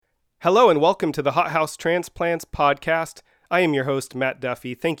Hello and welcome to the Hothouse Transplants podcast. I am your host, Matt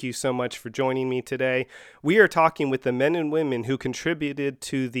Duffy. Thank you so much for joining me today. We are talking with the men and women who contributed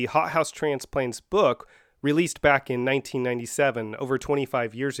to the Hothouse Transplants book released back in 1997, over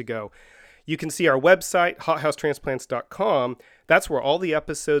 25 years ago. You can see our website, hothousetransplants.com. That's where all the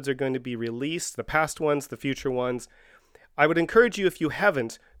episodes are going to be released, the past ones, the future ones. I would encourage you, if you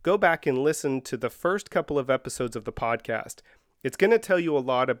haven't, go back and listen to the first couple of episodes of the podcast. It's going to tell you a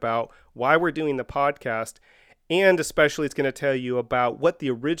lot about why we're doing the podcast, and especially it's going to tell you about what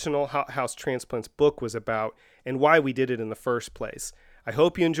the original Hothouse Transplants book was about and why we did it in the first place. I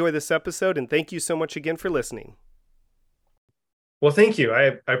hope you enjoy this episode, and thank you so much again for listening. Well, thank you.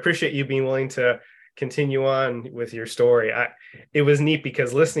 I appreciate you being willing to continue on with your story. It was neat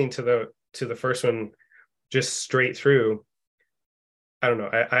because listening to the first one just straight through, I don't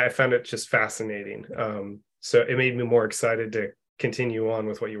know, I found it just fascinating. So it made me more excited to continue on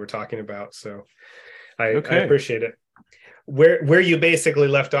with what you were talking about. So I appreciate it. Where you basically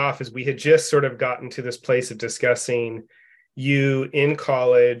left off is we had just sort of gotten to this place of discussing you in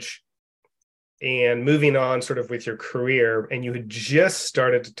college and moving on sort of with your career. And you had just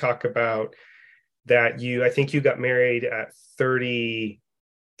started to talk about that I think you got married at 30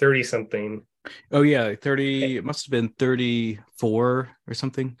 something. Oh yeah, 30, it must have been 34 or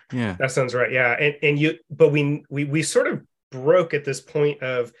something. Yeah. That sounds right. Yeah. But we sort of broke at this point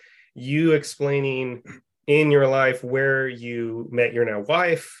of you explaining in your life where you met your now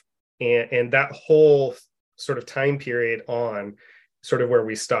wife and that whole sort of time period on sort of where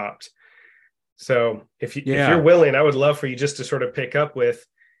we stopped. So if you're willing, I would love for you just to sort of pick up with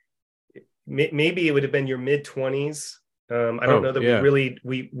maybe it would have been your mid-20s. I don't know that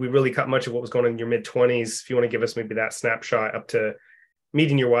we really caught much of what was going on in your mid-20s. If you want to give us maybe that snapshot up to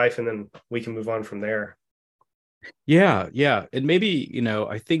meeting your wife, and then we can move on from there. Yeah. And maybe,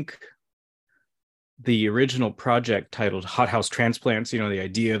 I think the original project titled Hothouse Transplants, the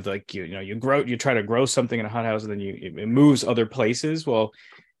idea of like, you try to grow something in a hothouse and then it moves other places. Well,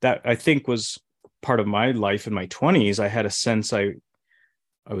 that I think was part of my life in my 20s. I had a sense I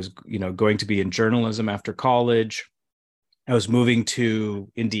was, going to be in journalism after college. I was moving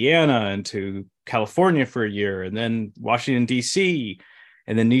to Indiana and to California for a year, and then Washington, D.C.,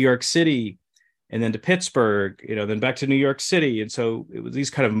 and then New York City, and then to Pittsburgh, then back to New York City. And so it was these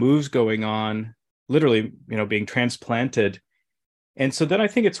kind of moves going on, literally, being transplanted. And so then I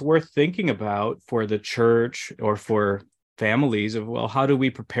think it's worth thinking about for the church or for families of, well, how do we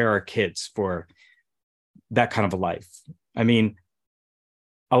prepare our kids for that kind of a life? I mean,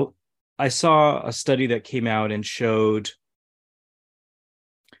 I saw a study that came out and showed,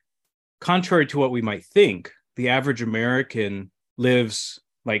 contrary to what we might think, the average American lives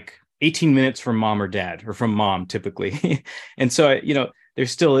like 18 minutes from mom or dad, or from mom typically. And so, there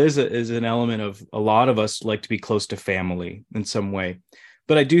still is an element of a lot of us like to be close to family in some way.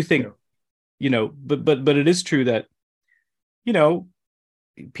 But I do think, but it is true that,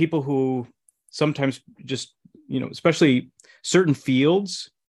 people who sometimes just, especially certain fields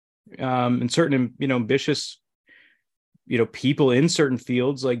and certain, ambitious people in certain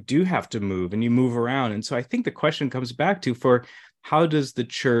fields like do have to move, and you move around. And so I think the question comes back to, for how does the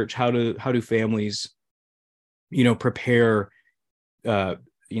church, how do families, prepare,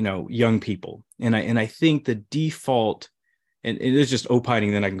 young people? And I think the default, and it is just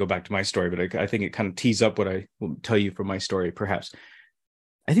opining, then I can go back to my story, but I think it kind of tees up what I will tell you from my story, perhaps.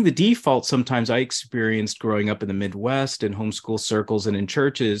 I think the default sometimes I experienced growing up in the Midwest in homeschool circles and in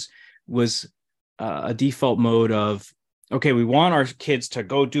churches was a default mode of, okay, we want our kids to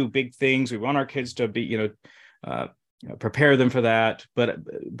go do big things. We want our kids to be, prepare them for that.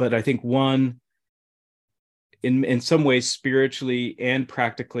 But I think in some ways, spiritually and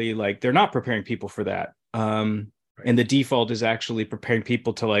practically, like they're not preparing people for that. And the default is actually preparing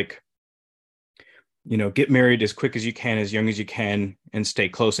people to get married as quick as you can, as young as you can, and stay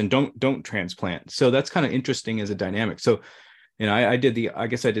close, and don't transplant. So that's kind of interesting as a dynamic. So, I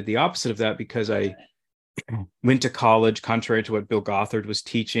guess I did the opposite of that, because I went to college, contrary to what Bill Gothard was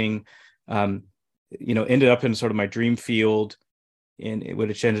teaching, ended up in sort of my dream field,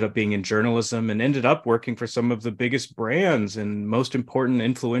 which ended up being in journalism, and ended up working for some of the biggest brands and most important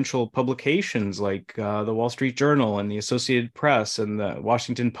influential publications like the Wall Street Journal and the Associated Press and the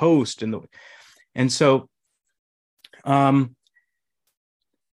Washington Post. So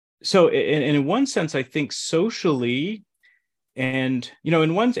in one sense, I think socially, and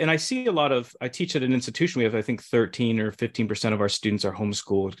I see I teach at an institution. We have, I think, 13 or 15% of our students are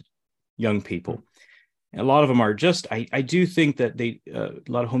homeschooled young people. And a lot of them are just, I do think that a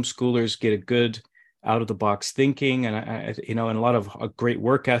lot of homeschoolers get a good out of the box thinking, and and a lot of a great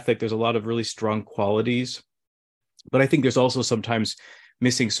work ethic. There's a lot of really strong qualities, but I think there's also sometimes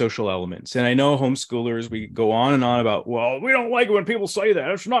missing social elements. And I know homeschoolers, we go on and on about, well, we don't like it when people say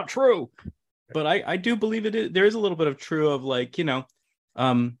that. It's not true. But I do believe there is a little bit of true of like,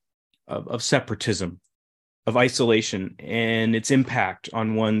 of separatism, of isolation, and its impact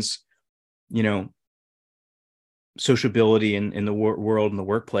on one's, sociability in the world and the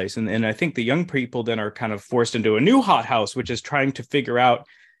workplace. And I think the young people then are kind of forced into a new hothouse, which is trying to figure out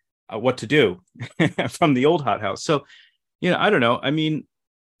what to do from the old hothouse. So, I don't know. I mean,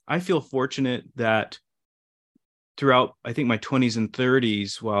 I feel fortunate that throughout, I think, my 20s and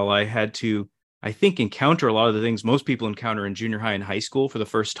 30s, while I had to, I think, encounter a lot of the things most people encounter in junior high and high school for the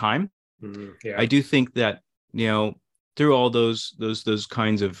first time. Yeah. I do think that, through all those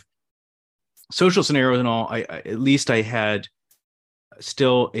kinds of social scenarios and all, I at least I had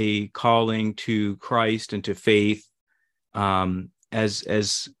still a calling to Christ and to faith,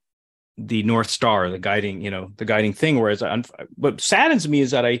 as the North Star, the guiding thing. Whereas what saddens me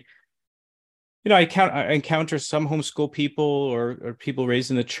is that I encounter some homeschool people or people raised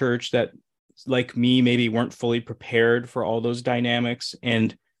in the church that, like me, maybe weren't fully prepared for all those dynamics,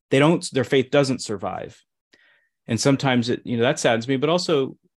 and their faith doesn't survive. And sometimes that saddens me, but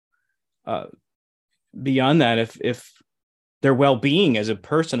also beyond that, if their well-being as a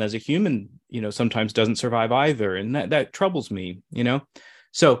person, as a human, sometimes doesn't survive either. And that troubles me,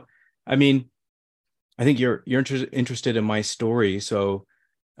 So, I mean, I think you're interested in my story. So,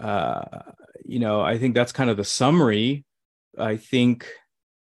 I think that's kind of the summary. I think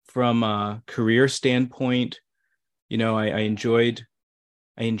from a career standpoint, I enjoyed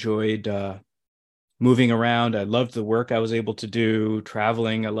moving around. I loved the work I was able to do,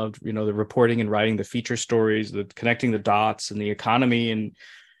 traveling. I loved, the reporting and writing the feature stories, the connecting the dots and the economy. And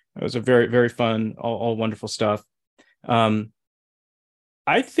it was a very, very fun, all wonderful stuff.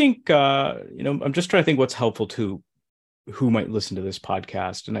 I think, I'm just trying to think what's helpful to who might listen to this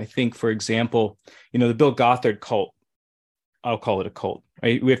podcast. And I think, for example, the Bill Gothard cult, I'll call it a cult.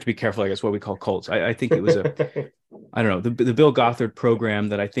 We have to be careful, I guess, what we call cults. I think it was I don't know, the Bill Gothard program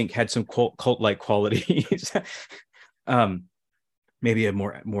that I think had some cult-like qualities. Maybe a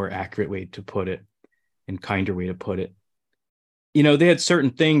more accurate way to put it, and kinder way to put it. They had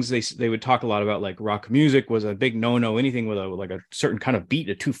certain things they would talk a lot about, like rock music was a big no-no. Anything with a certain kind of beat,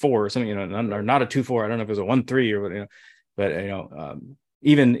 a 2/4 or something, or not a 2/4. I don't know if it was a 1/3 or what, but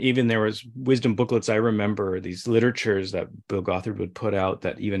even there was wisdom booklets. I remember these literatures that Bill Gothard would put out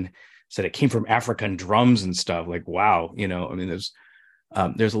that even said it came from African drums and stuff. Like, wow, there's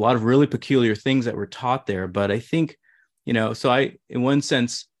a lot of really peculiar things that were taught there. But I think, so I, in one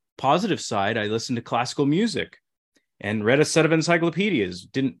sense, positive side, I listened to classical music and read a set of encyclopedias.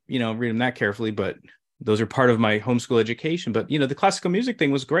 Didn't, read them that carefully, but those are part of my homeschool education. But, the classical music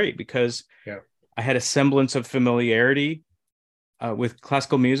thing was great because I had a semblance of familiarity with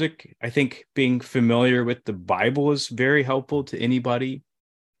classical music. I think being familiar with the Bible is very helpful to anybody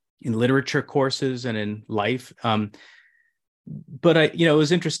in literature courses and in life. But it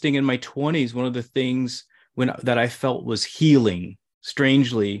was interesting in my 20s. One of the things that I felt was healing,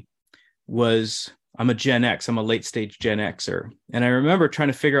 strangely, was I'm a Gen X. I'm a late stage Gen Xer. And I remember trying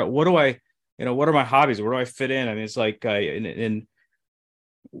to figure out what are my hobbies? Where do I fit in? I mean, it's like,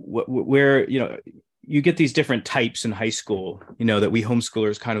 where, you get these different types in high school, that we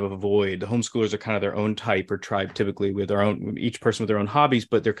homeschoolers kind of avoid. The homeschoolers are kind of their own type or tribe, typically with each person with their own hobbies,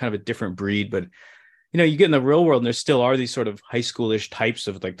 but they're kind of a different breed. But, you get in the real world and there still are these sort of high schoolish types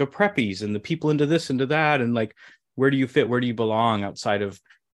of like the preppies and the people into this, into that. And like, where do you fit? Where do you belong outside of,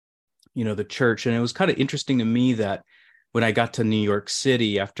 the church? And it was kind of interesting to me that when I got to New York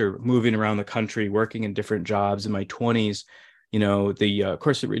City after moving around the country, working in different jobs in my 20s, of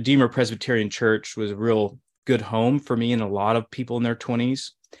course, the Redeemer Presbyterian Church was a real good home for me and a lot of people in their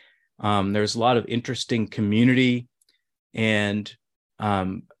 20s. There's a lot of interesting community. And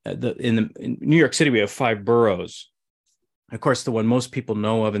in New York City, we have 5 boroughs. Of course, the one most people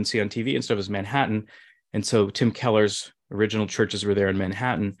know of and see on TV and stuff is Manhattan. And so Tim Keller's original churches were there in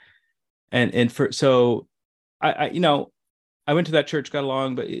Manhattan. So I went to that church, got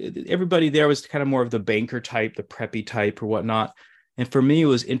along, but everybody there was kind of more of the banker type, the preppy type or whatnot. And for me, it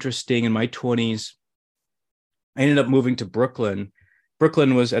was interesting in my 20s. I ended up moving to Brooklyn.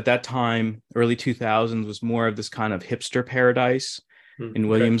 Brooklyn was at that time, early 2000s, was more of this kind of hipster paradise in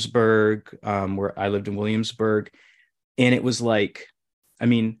Williamsburg, where I lived in Williamsburg. And it was like, I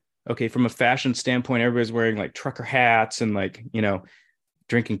mean, okay, from a fashion standpoint, everybody's wearing like trucker hats and like,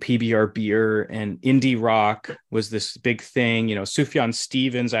 drinking PBR beer, and indie rock was this big thing. Sufjan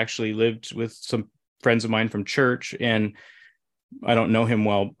Stevens actually lived with some friends of mine from church, and I don't know him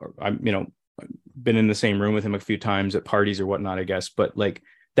well. I'm, been in the same room with him a few times at parties or whatnot, I guess. But like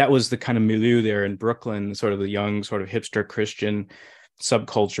that was the kind of milieu there in Brooklyn, sort of the young, sort of hipster Christian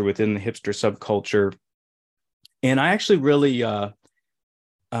subculture within the hipster subculture. And I actually really, one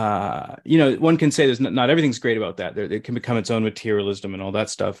can say there's not everything's great about that. It can become its own materialism and all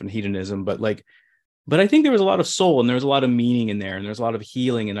that stuff and hedonism. But I think there was a lot of soul and there was a lot of meaning in there, and there's a lot of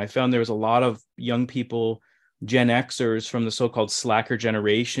healing. And I found there was a lot of young people, Gen Xers from the so-called slacker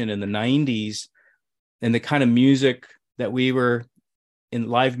generation in the 90s, and the kind of music that we were in,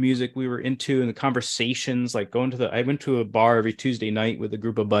 live music we were into, and the conversations, like I went to a bar every Tuesday night with a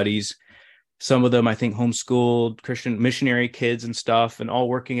group of buddies. Some of them, I think, homeschooled Christian missionary kids and stuff, and all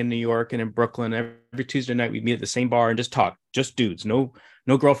working in New York and in Brooklyn. Every Tuesday night we'd meet at the same bar and just talk, just dudes, no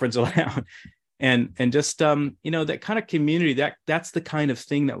girlfriends allowed. And just that kind of community, that's the kind of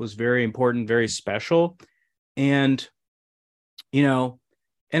thing that was very important, very special. And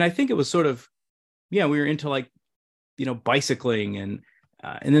and I think it was sort of, we were into like bicycling, and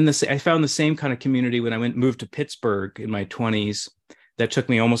then I found the same kind of community when I moved to Pittsburgh in my 20s. That took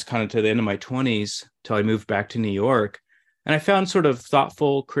me almost kind of to the end of my 20s till I moved back to New York, and I found sort of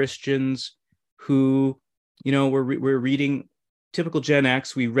thoughtful Christians who were reading, typical Gen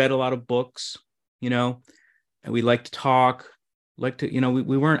X. We read a lot of books, and we liked to talk,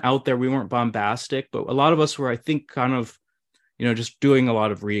 we weren't out there, we weren't bombastic, but a lot of us were, I think, kind of just doing a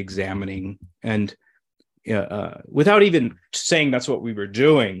lot of re-examining, and without even saying that's what we were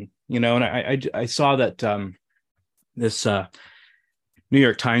doing, and I saw that this New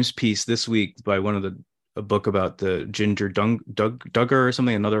York Times piece this week by a book about the Ginger Duggar or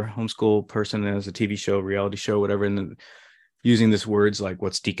something, another homeschool person that has a TV show, reality show, whatever, and using this words like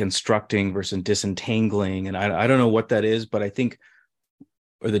what's deconstructing versus disentangling. And I don't know what that is, but I think,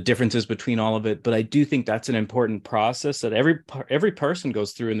 or the differences between all of it, but I do think that's an important process that every person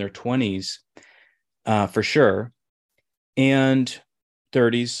goes through in their 20s, for sure, and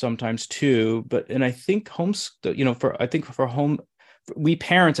 30s sometimes too. And I think we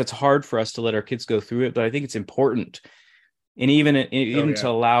parents, it's hard for us to let our kids go through it, but I think it's important, and even to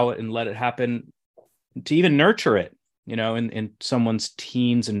allow it and let it happen, to even nurture it, in someone's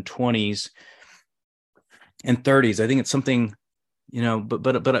teens and 20s and 30s. I think it's something,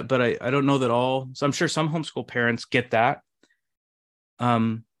 but I don't know that all. So I'm sure some homeschool parents get that,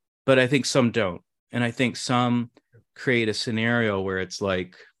 but I think some don't, and I think some create a scenario where it's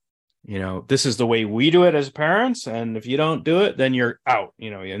like, this is the way we do it as parents, and if you don't do it, then you're out,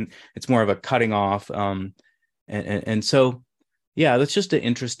 and it's more of a cutting off. And so, that's just an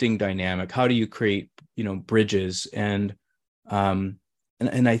interesting dynamic. How do you create, bridges? And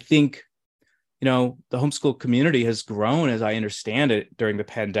I think, the homeschool community has grown, as I understand it, during the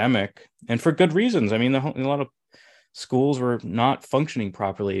pandemic, and for good reasons. I mean, a lot of schools were not functioning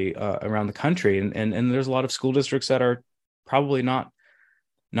properly around the country, and there's a lot of school districts that are probably not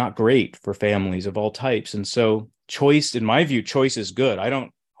great for families of all types. And so in my view, choice is good. I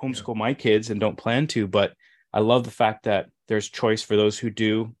don't homeschool my kids and don't plan to, but I love the fact that there's choice for those who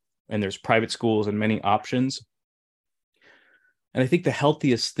do, and there's private schools and many options. And I think the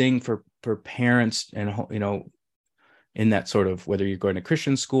healthiest thing for parents, and in that sort of, whether you're going to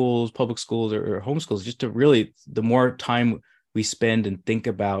Christian schools, public schools, or homeschools, just to really, the more time we spend and think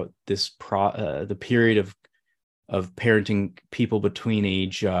about this the period of parenting people between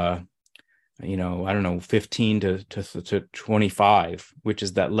age, 15 to 25, which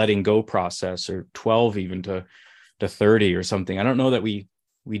is that letting go process, or 12 even to 30 or something. I don't know that we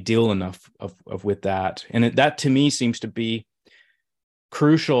deal enough of with that. And that to me seems to be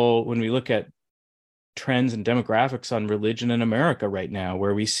crucial when we look at trends and demographics on religion in America right now,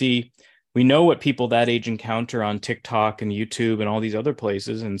 where we know what people that age encounter on TikTok and YouTube and all these other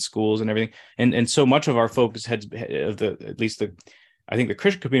places and schools and everything. And so much of our focus I think the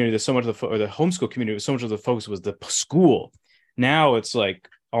Christian community, there's so much or the homeschool community, so much of the focus was the school. Now it's like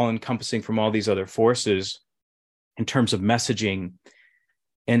all encompassing from all these other forces in terms of messaging.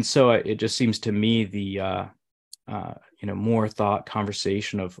 And so it just seems to me the, more thought,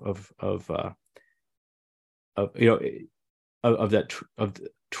 conversation of that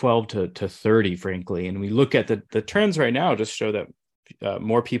 12 to 30, frankly. And we look at the trends right now just show that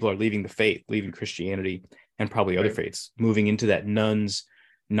more people are leaving the faith, leaving Christianity and probably other faiths, moving into that nons,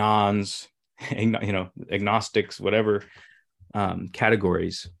 agnostics, whatever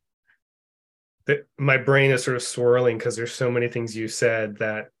categories. My brain is sort of swirling because there's so many things you said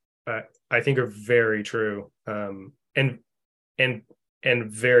that I think are very true, and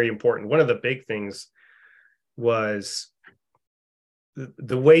very important. One of the big things was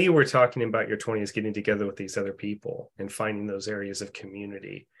the way you were talking about your 20s, getting together with these other people and finding those areas of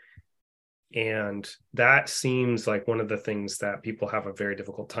community. And that seems like one of the things that people have a very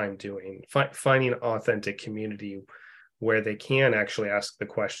difficult time doing, finding authentic community where they can actually ask the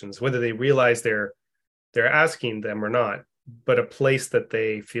questions, whether they realize they're asking them or not, but a place that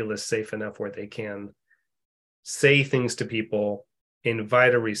they feel is safe enough where they can say things to people,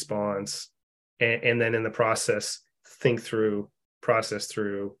 invite a response, and then in the process, process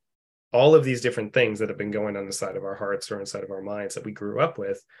through all of these different things that have been going on inside of our hearts or inside of our minds that we grew up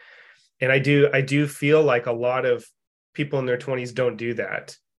with. And I do feel like a lot of people in their 20s don't do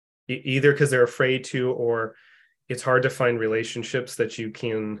that, either because they're afraid to, or it's hard to find relationships that you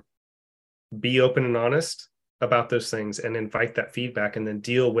can be open and honest about those things and invite that feedback and then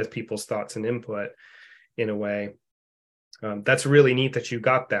deal with people's thoughts and input in a way. That's really neat that you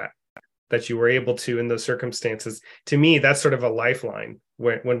got that you were able to in those circumstances. To me, that's sort of a lifeline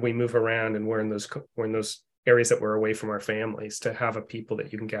when we move around and we're in those areas that we're away from our families, to have a people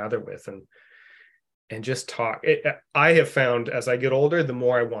that you can gather with and just talk. I have found as I get older, the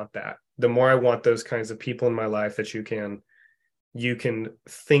more I want those kinds of people in my life that you can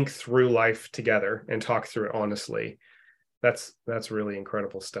think through life together and talk through it honestly. That's really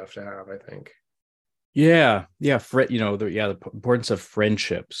incredible stuff to have, I think. Yeah. The importance of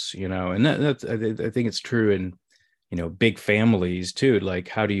friendships, and that's, I think it's true in, big families too. Like,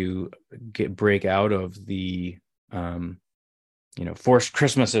 how do you break out of the, forced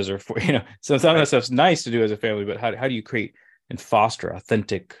Christmases or, so some of that stuff's nice to do as a family, but how do you create and foster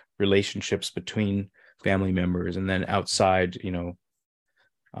authentic relationships between family members, and then outside,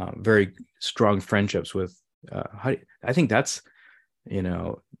 very strong friendships with, I think that's,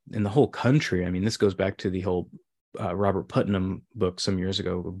 in the whole country. I mean, this goes back to the whole Robert Putnam book some years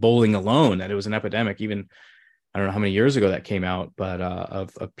ago, Bowling Alone, that it was an epidemic. Even, I don't know how many years ago that came out, but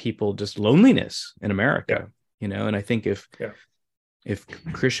of people, just loneliness in America, and I think if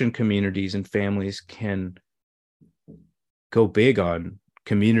Christian communities and families can go big on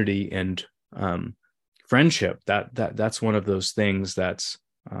community and friendship, that's one of those things that's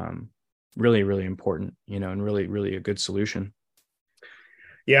really, really important, and really, really a good solution.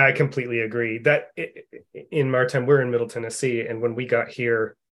 Yeah, I completely agree. That in our time, we're in Middle Tennessee, and when we got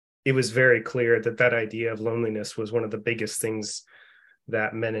here, it was very clear that idea of loneliness was one of the biggest things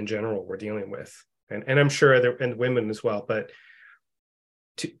that men in general were dealing with, and I'm sure there, and women as well. But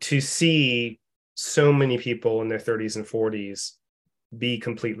to see so many people in their 30s and 40s be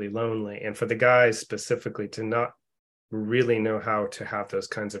completely lonely, and for the guys specifically to not really know how to have those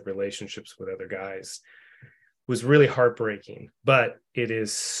kinds of relationships with other guys, was really heartbreaking. But it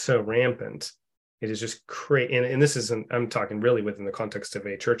is so rampant. It is just crazy. And this isn't, I'm talking really within the context of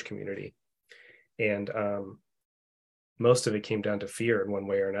a church community. And most of it came down to fear in one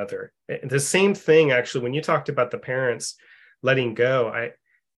way or another. The same thing, actually, when you talked about the parents letting go,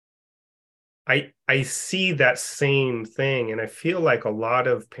 I see that same thing. And I feel like a lot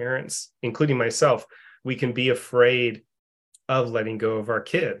of parents, including myself, we can be afraid of letting go of our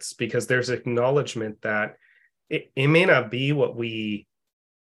kids because there's acknowledgement that it may not be what we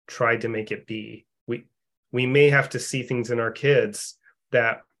tried to make it be. We may have to see things in our kids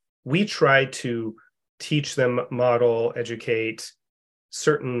that we try to teach them, model, educate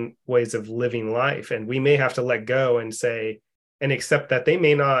certain ways of living life. And we may have to let go and say, and accept that they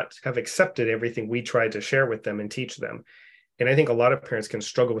may not have accepted everything we tried to share with them and teach them. And I think a lot of parents can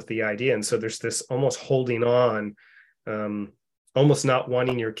struggle with the idea. And so there's this almost holding on, almost not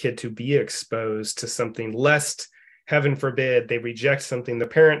wanting your kid to be exposed to something, lest, heaven forbid, they reject something the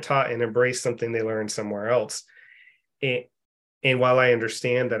parent taught and embrace something they learned somewhere else. And while I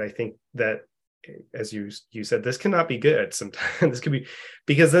understand that, I think that, as you said, this cannot be good sometimes. This could be,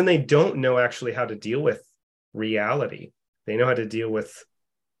 because then they don't know actually how to deal with reality. They know how to deal with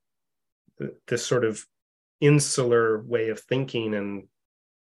this sort of insular way of thinking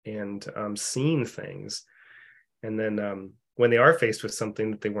and seeing things. And then when they are faced with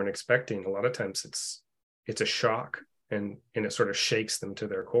something that they weren't expecting, a lot of times it's a shock, and it sort of shakes them to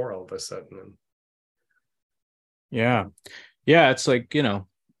their core all of a sudden. Yeah. It's like,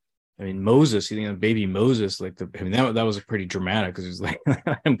 Moses, you think of baby Moses, like that was pretty dramatic because it was like,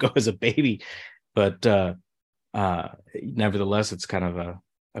 let him go as a baby. But nevertheless, it's kind of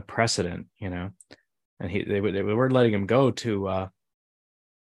a precedent, and they weren't letting him go to,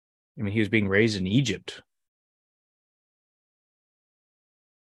 he was being raised in Egypt.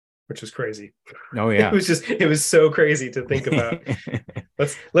 Which is crazy. Oh yeah. It was so crazy to think about.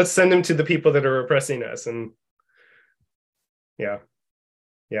 let's send him to the people that are oppressing us. And yeah.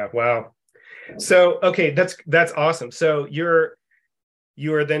 Wow. So, okay, that's awesome. So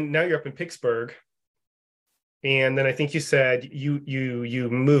you are then now you're up in Pittsburgh, and then I think you said you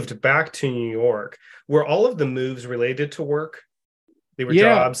moved back to New York. Were all of the moves related to work? They were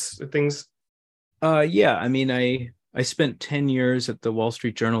Yeah. jobs, things. Yeah. I mean, I spent 10 years at the Wall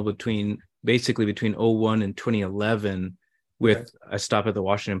Street Journal basically between '01 and 2011 with a stop at the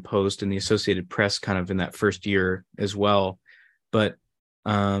Washington Post and the Associated Press kind of in that first year as well. But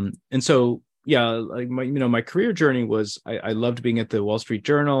and so yeah, like my career journey was I loved being at the Wall Street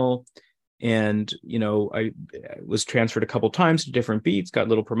Journal, and I was transferred a couple times to different beats, got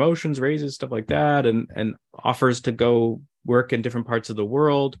little promotions, raises, stuff like that, and offers to go work in different parts of the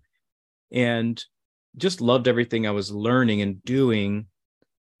world, and just loved everything I was learning and doing.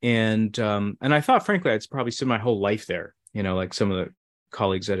 And I thought, frankly, I'd probably spend my whole life there. Like some of the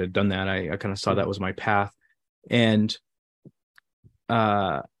colleagues that had done that, I kind of saw that was my path. And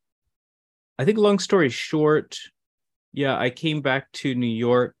I think, long story short, yeah, I came back to New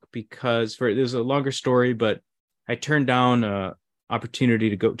York because there's a longer story, but I turned down a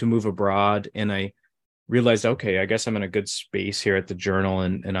opportunity to move abroad, and I realized, okay, I guess I'm in a good space here at the Journal,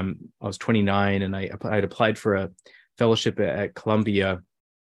 and I was 29, and I'd applied for a fellowship at Columbia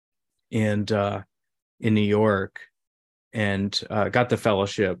and in New York, and got the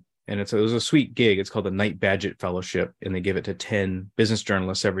fellowship. And it was a sweet gig. It's called the Knight Bagehot Fellowship, and they give it to 10 business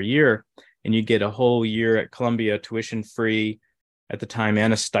journalists every year. And you get a whole year at Columbia, tuition free at the time,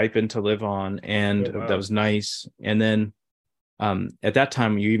 and a stipend to live on. And that was nice. And then at that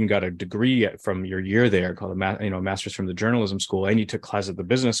time, you even got a degree from your year there called a master's from the journalism school, and you took classes at the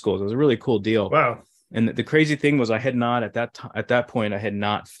business school. It was a really cool deal. Wow. And the crazy thing was, I had not at that point, I had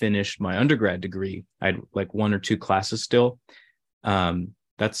not finished my undergrad degree. I had like one or two classes still.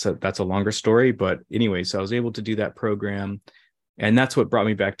 That's a longer story, but anyway, so I was able to do that program, and that's what brought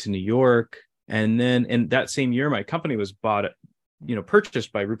me back to New York. And then in that same year, my company was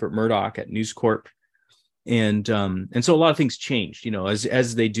purchased by Rupert Murdoch at News Corp. And so a lot of things changed,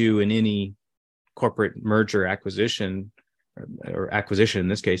 as they do in any corporate merger acquisition, or acquisition in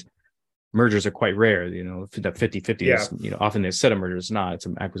this case. Mergers are quite rare, that 50-50 is, often a set of mergers. It's not, it's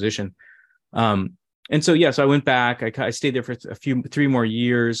an acquisition. And so, so I went back, I stayed there for 3 more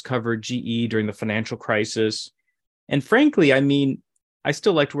years, covered GE during the financial crisis. And frankly, I mean, I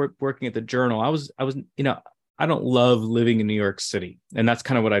still liked working at the Journal. I was, I don't love living in New York City. And that's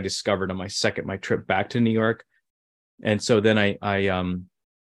kind of what I discovered on my trip back to New York. And so then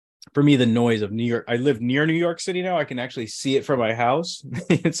for me, the noise of New York, I live near New York City now. I can actually see it from my house.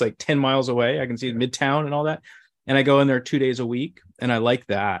 It's like 10 miles away. I can see Midtown and all that. And I go in there 2 days a week, and I like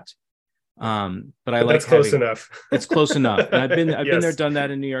that. But that's close enough. It's close enough. And I've been there, done that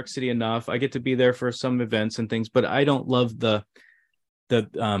in New York City enough. I get to be there for some events and things, but I don't love the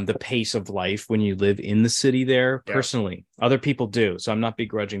pace of life when you live in the city there personally. Other people do. So I'm not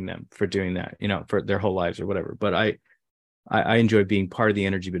begrudging them for doing that, for their whole lives or whatever. But I enjoy being part of the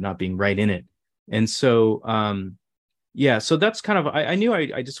energy, but not being right in it. And so, so that's kind of, I knew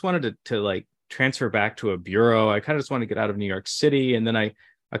I just wanted to like transfer back to a bureau. I kind of just wanted to get out of New York City. And then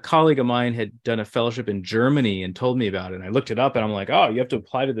a colleague of mine had done a fellowship in Germany and told me about it. And I looked it up, and I'm like, oh, you have to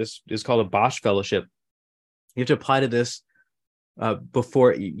apply to this. It's called a Bosch Fellowship. You have to apply to this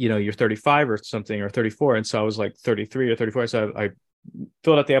before, you're 35 or something, or 34. And so I was like 33 or 34. So I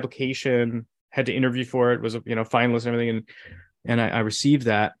filled out the application, had to interview for it, was a finalist and everything, and I received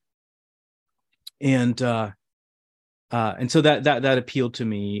that, and so that appealed to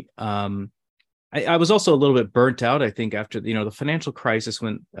me. I was also a little bit burnt out, I think, after the financial crisis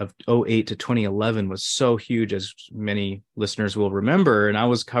of 2008 to 2011 was so huge, as many listeners will remember, and I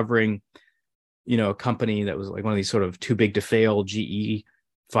was covering a company that was like one of these sort of too big to fail. GE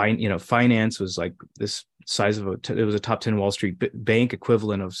finance was like this size of it was a top 10 Wall Street bank,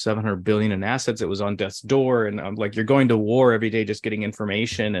 equivalent of 700 billion in assets. It was on death's door, and I'm like, you're going to war every day just getting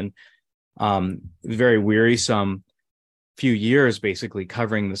information, and very wearisome few years basically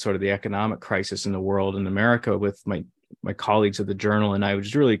covering the sort of the economic crisis in the world, in America, with my colleagues at the Journal, and I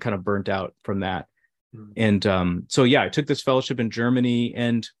was really kind of burnt out from that. And so I took this fellowship in Germany,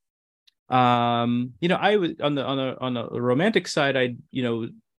 and I was on the romantic side. I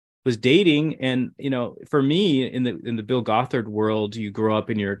was dating, and for me, in the Bill Gothard world, you grow up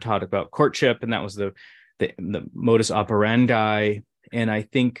and you're taught about courtship, and that was the modus operandi. And I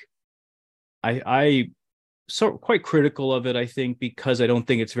think I so quite critical of it, I think, because I don't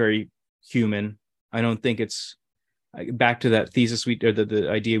think it's very human. I don't think it's back to that thesis the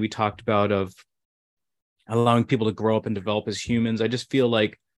idea we talked about of allowing people to grow up and develop as humans. I just feel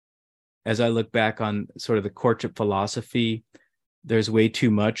like, as I look back on sort of the courtship philosophy, there's way too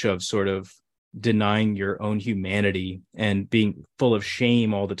much of sort of denying your own humanity and being full of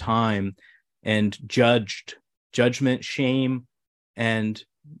shame all the time, and judgment, shame, and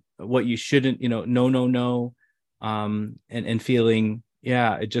what you shouldn't, no, and feeling,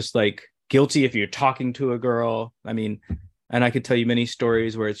 it just like guilty if you're talking to a girl. I mean, and I could tell you many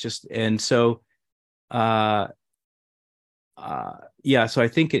stories where it's just, and so uh so I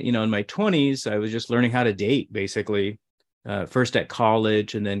think, in my 20s, I was just learning how to date, basically, first at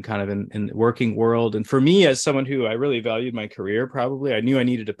college and then kind of in the working world. And for me, as someone who I really valued my career, probably I knew I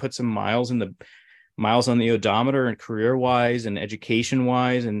needed to put some miles on the odometer, and career wise and education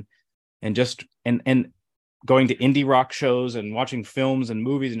wise, and just and going to indie rock shows and watching films and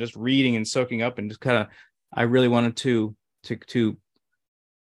movies and just reading and soaking up, and just kind of, I really wanted to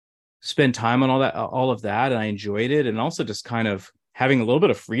spend time on all of that, and I enjoyed it. And also just kind of having a little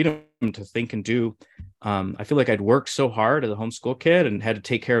bit of freedom to think and do. I feel like I'd worked so hard as a homeschool kid and had to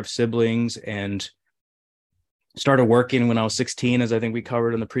take care of siblings, and started working when I was 16, as I think we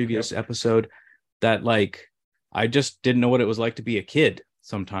covered in the previous episode, that like I just didn't know what it was like to be a kid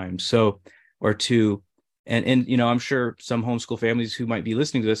sometimes. So, or to, and I'm sure some homeschool families who might be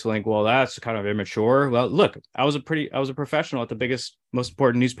listening to this are like, well, that's kind of immature. Well, look, I was a professional at the biggest, most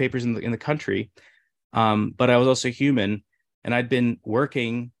important newspapers in the country, but I was also human, and I'd been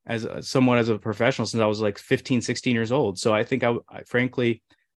working somewhat as a professional since I was like 15, 16 years old. So I think I frankly,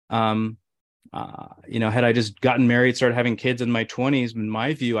 had I just gotten married, started having kids in my 20s, in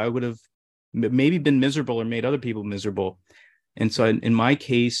my view, I would have maybe been miserable or made other people miserable. And so in my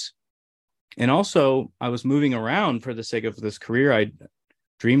case, and also I was moving around for the sake of this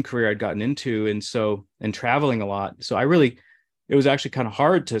dream career I'd gotten into. And traveling a lot. So it was actually kind of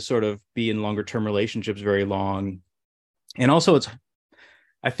hard to sort of be in longer term relationships very long. And also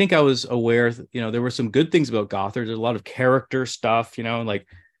I think I was aware, there were some good things about Gothard. There's a lot of character stuff,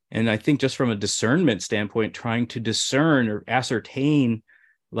 and I think just from a discernment standpoint, trying to discern or ascertain,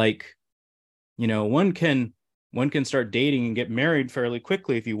 like, one can start dating and get married fairly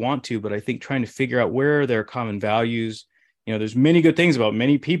quickly if you want to, but I think trying to figure out where there are common values, there's many good things about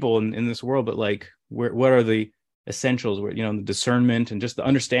many people in this world, but like, what are the essentials, where, the discernment and just the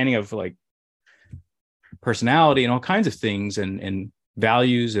understanding of like personality and all kinds of things, and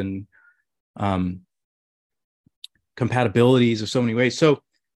values, and compatibilities of so many ways. So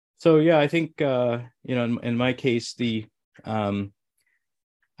yeah, I think, in my case, I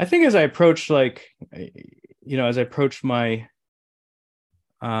think as I approached my,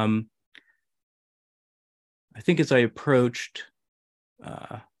 I think as I approached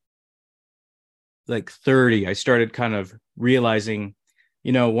like 30, I started kind of realizing,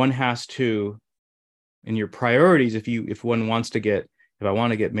 one has to, in your priorities, if one wants to if I want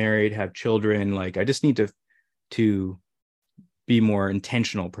to get married, have children, like I just need to be more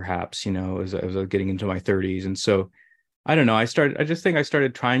intentional, perhaps, as I was getting into my 30s. And so I don't know, I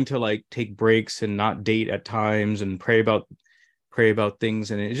started trying to like take breaks and not date at times, and pray about things.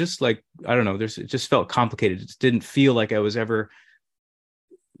 And it just like, I don't know, it just felt complicated. It just didn't feel like I was ever,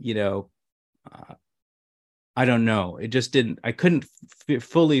 I don't know. It just didn't, I couldn't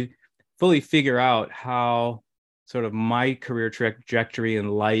fully figure out how sort of my career trajectory in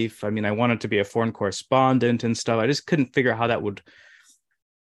life. I mean, I wanted to be a foreign correspondent and stuff. I just couldn't figure out how that would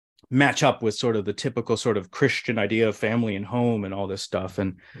match up with sort of the typical sort of Christian idea of family and home and all this stuff,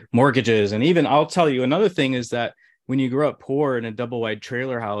 and mortgages. And even, I'll tell you, another thing is that when you grow up poor in a double wide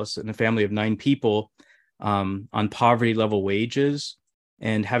trailer house in a family of 9 people, on poverty level wages,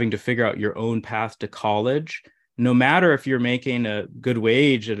 and having to figure out your own path to college, no matter if you're making a good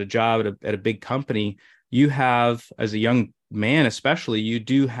wage at a job at a big company, you have, as a young man especially, you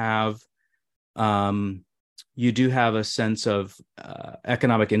do have a sense of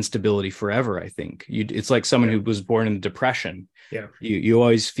economic instability forever. I think it's like someone who was born in the Depression. Yeah, you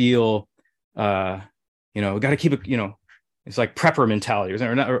always feel, got to keep it. It's like prepper mentality,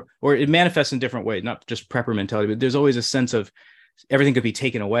 or it manifests in different ways. Not just prepper mentality, but there's always a sense of everything could be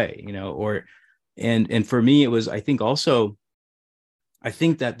taken away. And for me, it was. I think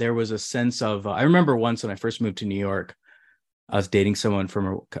that there was a sense of. I remember once when I first moved to New York, I was dating someone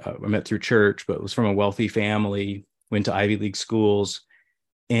I met through church, but it was from a wealthy family, went to Ivy League schools.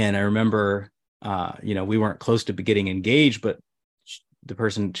 And I remember, we weren't close to getting engaged, but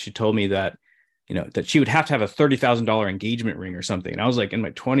she told me that, that she would have to have a $30,000 engagement ring or something. And I was like, in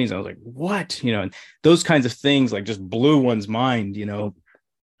my 20s, I was like, what? And those kinds of things like just blew one's mind, wow,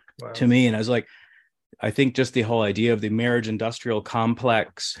 to me. And I was like, I think just the whole idea of the marriage industrial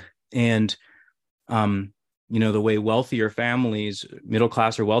complex, and, the way wealthier families, middle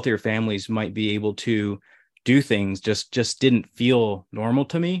class or wealthier families, might be able to do things just didn't feel normal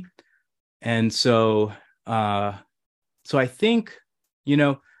to me. And so, so I think, you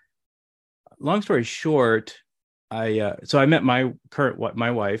know, long story short, I met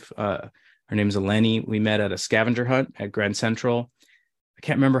my wife. Her name is Eleni. We met at a scavenger hunt at Grand Central. I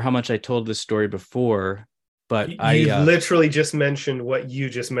can't remember how much I told this story before, but You literally just mentioned what you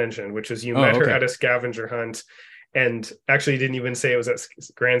just mentioned, which is you oh, met her okay. at a scavenger hunt, and actually you didn't even say it was at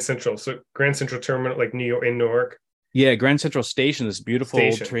Grand Central. So Grand Central Terminal, like New York, in Newark Yeah, Grand Central Station, this beautiful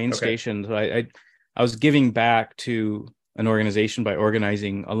old Station. train Okay. station. So I was giving back to an organization by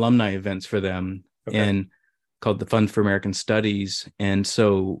organizing alumni events for them Okay. and called the Fund for American Studies. And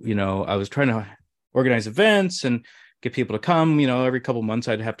so, I was trying to organize events and get people to come. Every couple of months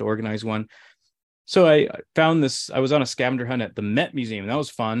I'd have to organize one. So I found this. I was on a scavenger hunt at the Met Museum, and that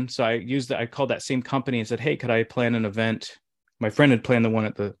was fun. So I called that same company and said, "Hey, could I plan an event?" My friend had planned the one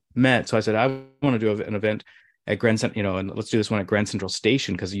at the Met, so I said, "I want to do an event at Grand Central, and let's do this one at Grand Central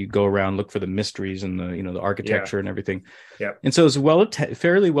Station because you go around, look for the mysteries and the Yeah. architecture and everything." Yeah. And so it was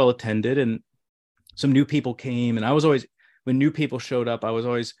fairly well attended, and some new people came, and I was always when new people showed up, I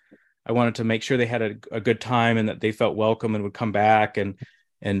wanted to make sure they had a good time and that they felt welcome and would come back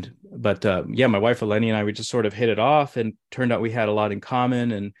but yeah, my wife Eleni and I, we just sort of hit it off, and turned out we had a lot in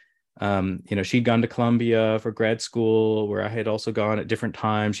common. And she'd gone to Columbia for grad school, where I had also gone at different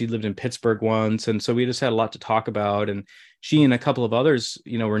times. She lived in Pittsburgh once, and so we just had a lot to talk about. And she and a couple of others,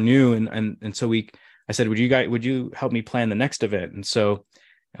 were new, and so I said, would you help me plan the next event? And so,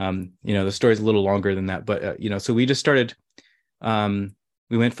 the story's a little longer than that, but so we just started.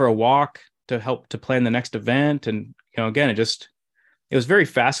 We went for a walk to help to plan the next event, and again, it was very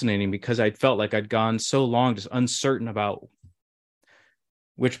fascinating because I felt like I'd gone so long just uncertain about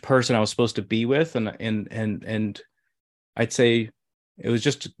which person I was supposed to be with, and I'd say it was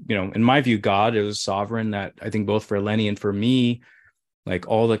just, in my view, God. It was sovereign, that I think both for Lenny and for me, like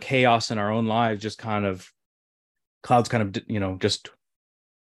all the chaos in our own lives just kind of clouds kind of just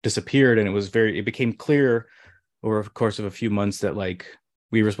disappeared, and it became clear over the course of a few months that like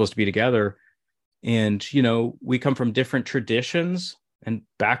we were supposed to be together. And we come from different traditions and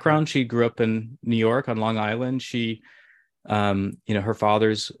background. She grew up in New York on Long Island. She her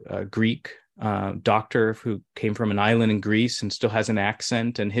father's a Greek doctor who came from an island in Greece and still has an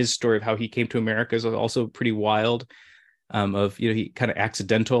accent, and his story of how he came to America is also pretty wild. Of he kind of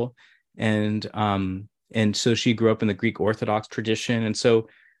accidental, and so she grew up in the Greek Orthodox tradition. And so,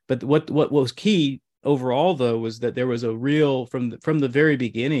 but what was key overall though was that there was a real, from the very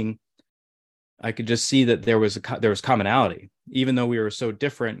beginning, I could just see that there was commonality, even though we were so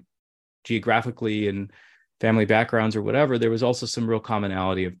different geographically and family backgrounds or whatever. There was also some real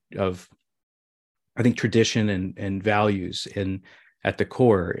commonality of I think tradition and values at the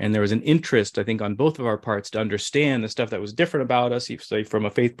core. And there was an interest, I think, on both of our parts to understand the stuff that was different about us, say from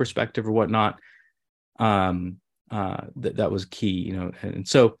a faith perspective or whatnot. That was key, and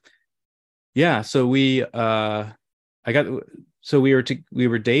so yeah. So we we were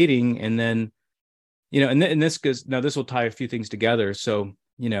dating, and then and this goes, now this will tie a few things together. So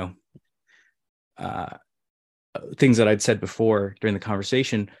uh things that I'd said before during the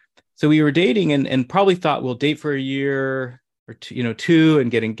conversation. So we were dating, and probably thought we'll date for a year or two,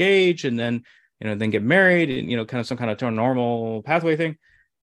 and get engaged, and then then get married, and kind of some kind of normal pathway thing.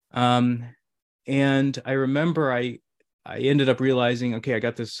 And I remember I ended up realizing, okay, I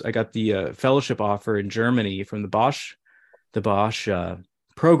got the fellowship offer in Germany from the Bosch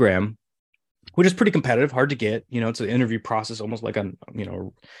program, which is pretty competitive, hard to get. It's an interview process, almost like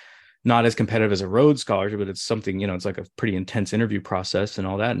not as competitive as a Rhodes Scholarship, but it's something, it's like a pretty intense interview process and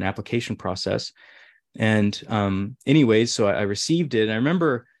all that, an application process. And anyways, so I received it. And I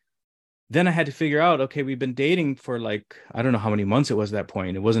remember then I had to figure out, okay, we've been dating for like, I don't know how many months it was at that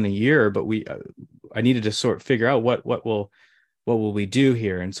point. It wasn't a year, but I needed to sort of figure out what will we do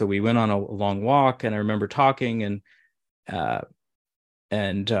here. And so we went on a long walk, and I remember talking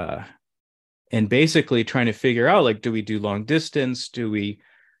and basically trying to figure out, like, do we do long distance? Do we,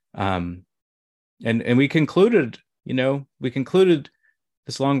 and we concluded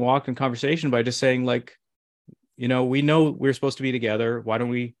this long walk and conversation by just saying, like, we know we're supposed to be together. Why don't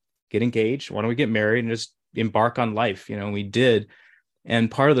we get engaged? Why don't we get married and just embark on life? We did.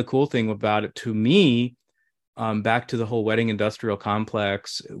 And part of the cool thing about it, to me, back to the whole wedding industrial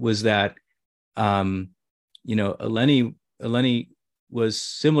complex, was that, Eleni was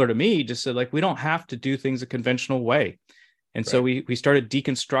similar to me, just said, like, we don't have to do things a conventional way. And so we started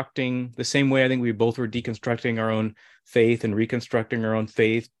deconstructing the same way I think we both were deconstructing our own faith and reconstructing our own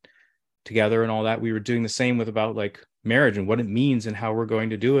faith together and all that. We were doing the same with about like marriage and what it means and how we're going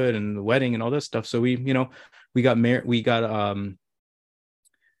to do it and the wedding and all this stuff. So we got married.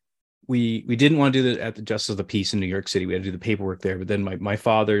 We we didn't want to do that at the Justice of the Peace in New York City. We had to do the paperwork there. But then my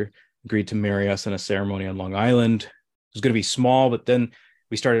father agreed to marry us in a ceremony on Long Island. It was going to be small, but then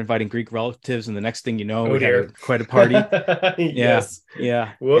we started inviting Greek relatives, and the next thing you know, we had quite a party. Yes.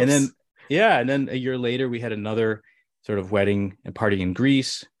 Yeah. Whoops. And then a year later, we had another sort of wedding and party in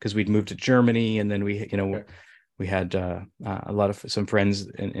Greece because we'd moved to Germany, and then we had a lot of some friends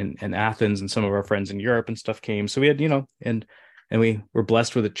in Athens, and some of our friends in Europe and stuff came. So we had, and we were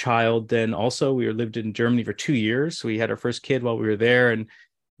blessed with a child. Then also we lived in Germany for 2 years. So we had our first kid while we were there. And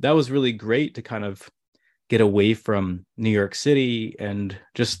that was really great to kind of get away from New York City and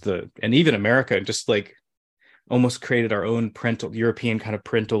and even America, just like almost created our own European kind of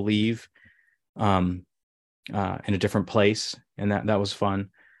parental leave in a different place. And that was fun.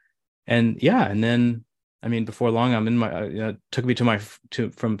 And yeah, and then, I mean, before long, I'm in my, took me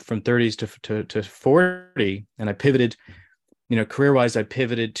from 30s to 40, and I pivoted, career-wise, I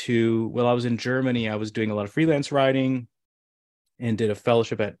pivoted to, well, I was in Germany. I was doing a lot of freelance writing and did a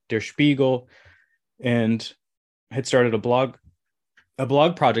fellowship at Der Spiegel, and had started a blog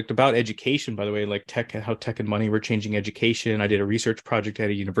project about education, by the way, like how tech and money were changing education. I did a research project at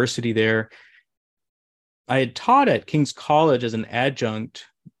a university there. I had taught at King's College as an adjunct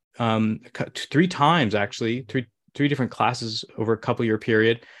 3 times, actually, three different classes over a couple year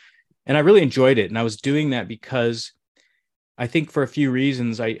period. And I really enjoyed it. And I was doing that because I think for a few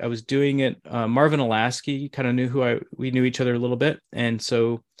reasons. I was doing it. Marvin Olasky kind of we knew each other a little bit. And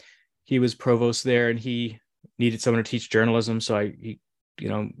so he was provost there, and he needed someone to teach journalism. So he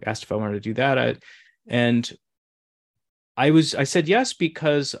asked if I wanted to do that. I said yes,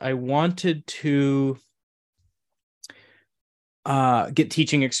 because I wanted to get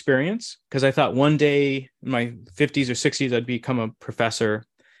teaching experience, because I thought one day in my 50s or 60s, I'd become a professor.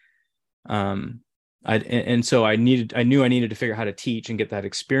 So I knew I needed to figure out how to teach and get that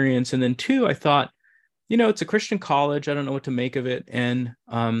experience. And then 2, I thought, it's a Christian college. I don't know what to make of it. And,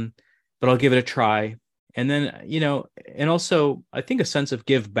 but I'll give it a try. And then, and also I think a sense of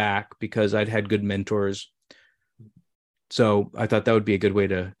give back, because I'd had good mentors. So I thought that would be a good way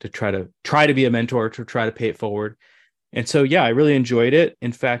to try to be a mentor, to try to pay it forward. And so, yeah, I really enjoyed it.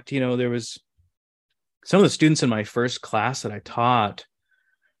 In fact, there was some of the students in my first class that I taught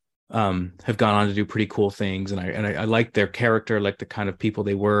have gone on to do pretty cool things. And I liked their character, like the kind of people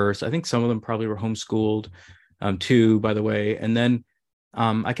they were. So I think some of them probably were homeschooled too, by the way. And then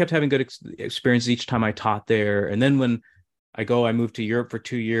I kept having good experiences each time I taught there. And then when I moved to Europe for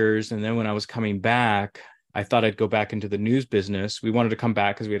 2 years. And then when I was coming back, I thought I'd go back into the news business. We wanted to come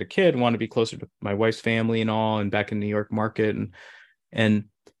back because we had a kid, wanted to be closer to my wife's family and all, and back in New York market. And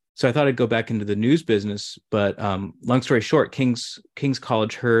so I thought I'd go back into the news business. But long story short, King's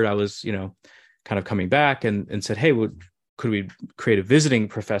College heard I was, kind of coming back, and said, hey, could we create a visiting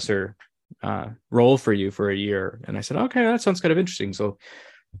professor role for you for a year? And I said, okay, that sounds kind of interesting. So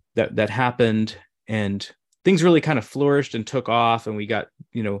that happened, and things really kind of flourished and took off. And we got,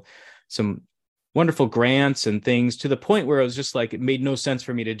 some wonderful grants and things, to the point where it was just like, it made no sense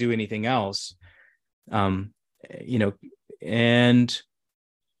for me to do anything else. And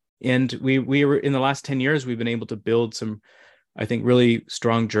we were, in the last 10 years, we've been able to build some, I think, really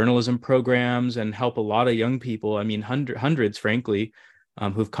strong journalism programs and help a lot of young people. I mean, hundreds, frankly,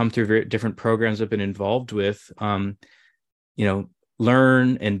 who've come through very different programs I've been involved with, learn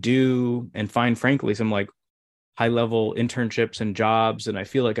and do and find, frankly, some like high level internships and jobs. And I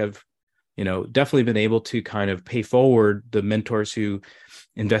feel like I've, definitely been able to kind of pay forward the mentors who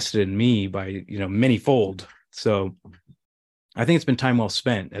invested in me by, many-fold. So I think it's been time well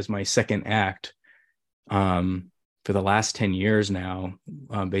spent as my second act for the last 10 years now,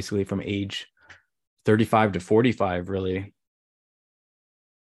 basically from age 35 to 45, really.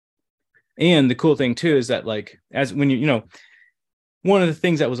 And the cool thing too is that, like, as when one of the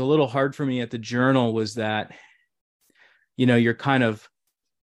things that was a little hard for me at the Journal was that, you're kind of,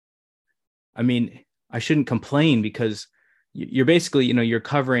 I mean, I shouldn't complain, because you're basically, you're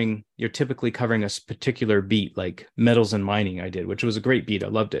typically covering a particular beat, like metals and mining I did, which was a great beat. I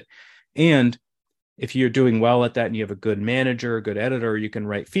loved it. And if you're doing well at that and you have a good manager, a good editor, you can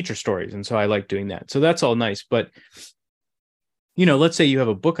write feature stories. And so I like doing that. So that's all nice. But, let's say you have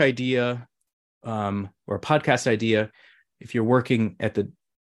a book idea or a podcast idea. If you're working at the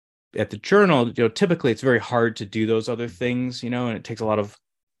Journal, typically it's very hard to do those other things, and it takes a lot of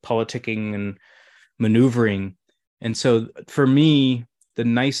politicking and maneuvering. And so for me, the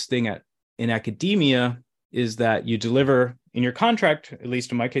nice thing in academia is that you deliver in your contract, at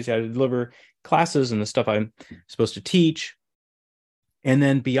least in my case, I deliver classes and the stuff I'm supposed to teach. And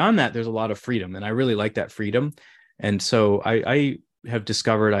then beyond that, there's a lot of freedom. And I really like that freedom. And so I have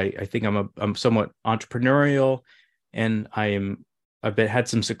discovered I think I'm somewhat entrepreneurial, and had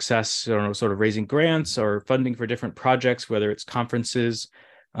some success, I don't know, sort of raising grants or funding for different projects, whether it's conferences,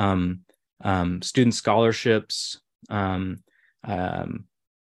 um, student scholarships. Um, um,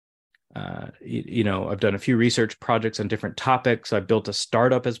 I've done a few research projects on different topics. I built a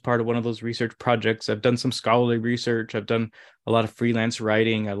startup as part of one of those research projects. I've done some scholarly research. I've done a lot of freelance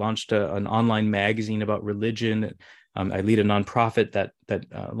writing. I launched an online magazine about religion. I lead a nonprofit that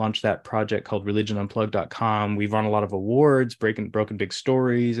launched that project called religionunplugged.com. We've won a lot of awards, broken big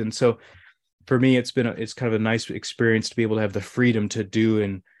stories. And so for me, it's kind of a nice experience to be able to have the freedom to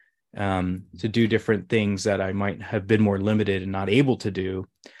do to do different things that I might have been more limited and not able to do.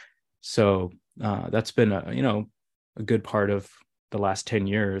 So that's been a good part of the last 10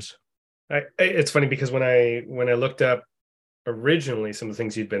 years. It's funny because when I looked up originally some of the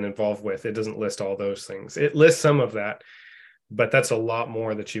things you'd been involved with, it doesn't list all those things. It lists some of that, but that's a lot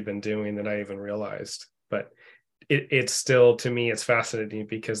more that you've been doing than I even realized. But it's still, to me, it's fascinating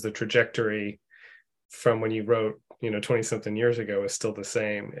because the trajectory from when you wrote, 20 something years ago is still the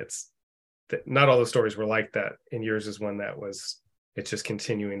same. It's that not all the stories were like that, and yours is one that was, it's just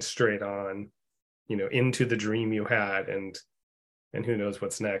continuing straight on, into the dream you had, and who knows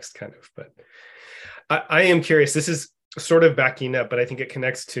what's next, kind of. But I am curious, this is sort of backing up, but I think it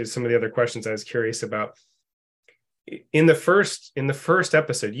connects to some of the other questions I was curious about. In the first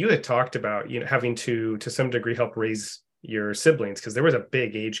episode, you had talked about, having to some degree help raise your siblings, because there was a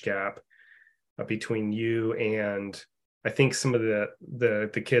big age gap between you and I think some of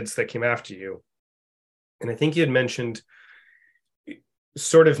the kids that came after you. And I think you had mentioned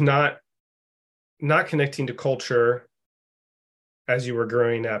sort of not connecting to culture as you were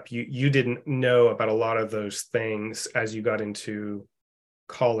growing up. You didn't know about a lot of those things as you got into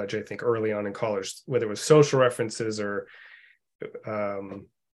college. I think early on in college, whether it was social references or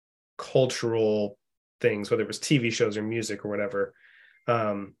cultural things, whether it was TV shows or music or whatever.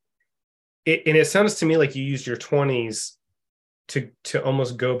 It sounds to me like you used your 20s to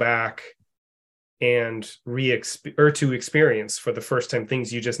almost go back and to experience for the first time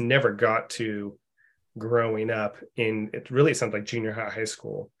things you just never got to growing up in. It really sounds like junior high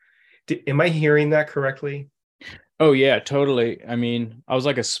school. Am I hearing that correctly? Oh yeah, totally. I mean, I was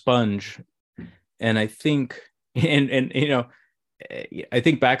like a sponge, and I think, and I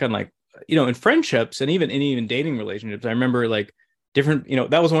think back on, like, in friendships and even dating relationships. I remember like different,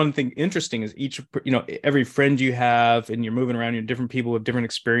 that was one thing interesting is every friend you have and you're moving around, different people with different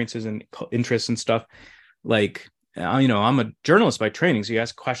experiences and interests and stuff. Like, I'm a journalist by training, so you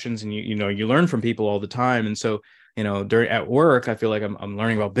ask questions and you learn from people all the time. And so, at work, I feel like I'm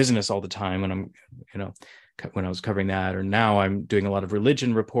learning about business all the time when when I was covering that, or now I'm doing a lot of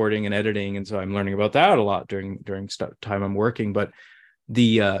religion reporting and editing. And so I'm learning about that a lot during time I'm working. But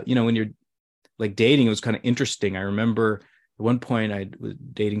when you're like dating, it was kind of interesting. I remember at one point I was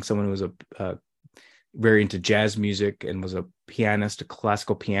dating someone who was very into jazz music and was a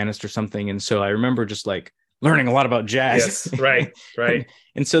classical pianist or something. And so I remember just like learning a lot about jazz. Yes, right.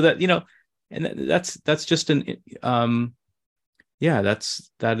 and so that, and that's just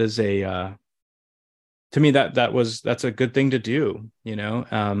that is a, to me, that's a good thing to do,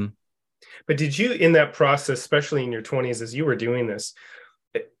 But did you, in that process, especially in your 20s, as you were doing this,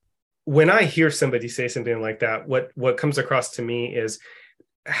 when I hear somebody say something like that, what comes across to me is,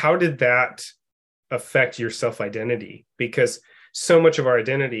 how did that affect your self-identity? Because so much of our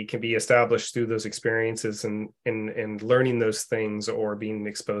identity can be established through those experiences and learning those things or being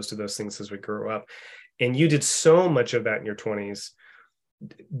exposed to those things as we grow up. And you did so much of that in your 20s.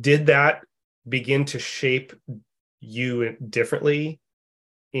 Did that begin to shape you differently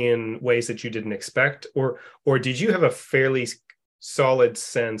in ways that you didn't expect? Or did you have a fairly solid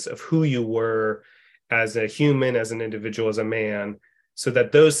sense of who you were as a human, as an individual, as a man, so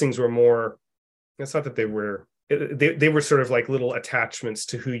that those things were more, it's not that they were sort of like little attachments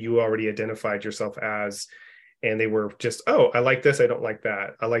to who you already identified yourself as, and they were just, oh, I like this, I don't like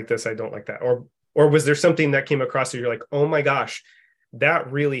that, I like this, I don't like that? Or was there something that came across you're like, oh my gosh,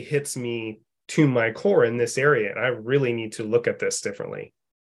 that really hits me to my core in this area, and I really need to look at this differently?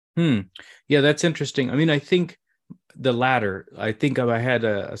 Yeah, that's interesting. I mean, I think the latter. I think I had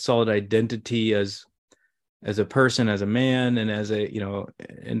a solid identity as a person, as a man, and as a,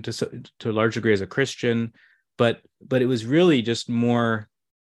 and to a large degree as a Christian, but it was really just more,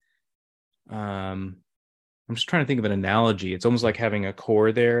 I'm just trying to think of an analogy. It's almost like having a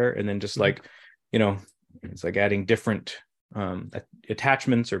core there, and then just like, it's like adding different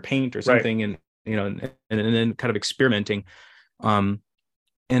attachments or paint or something, right. And then kind of experimenting.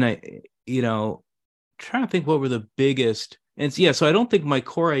 And I, trying to think what were the biggest, And so, yeah, so I don't think my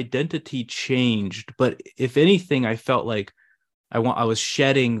core identity changed, but if anything, I felt like I was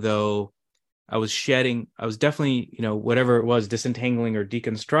shedding though. I was definitely, whatever it was, disentangling or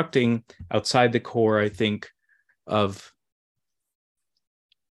deconstructing outside the core, I think, of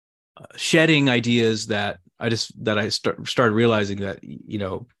shedding ideas that started realizing that,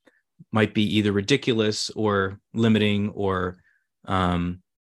 might be either ridiculous or limiting or, um,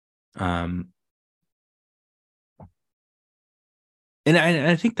 um, and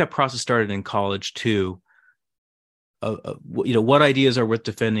I think that process started in college too. What ideas are worth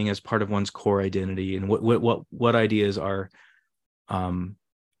defending as part of one's core identity, and what ideas are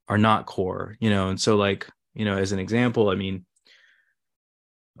not core, and so, like, as an example, I mean,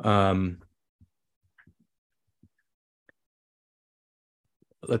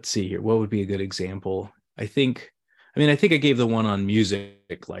 let's see here, what would be a good example? I think I gave the one on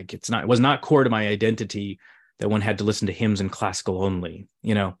music. Like, it was not core to my identity that one had to listen to hymns and classical only,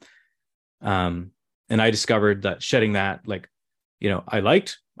 and I discovered that shedding that, like, I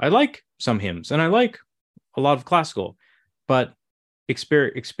like some hymns and I like a lot of classical, but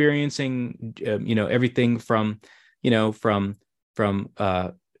experiencing, everything from, from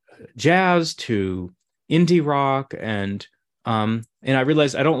jazz to indie rock, and I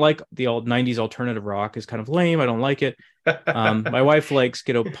realized I don't like the old 90s alternative rock. Is kind of lame. I don't like it. My wife likes,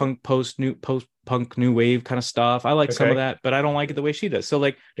 post punk new wave kind of stuff. I like some of that, but I don't like it the way she does. So,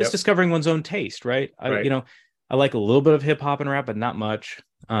 like, just discovering one's own taste, right? Right. I like a little bit of hip hop and rap, but not much.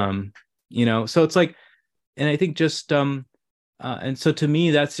 So it's like, and I think just and so to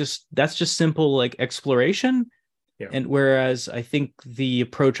me, that's just simple, like, exploration. Yeah. And whereas I think the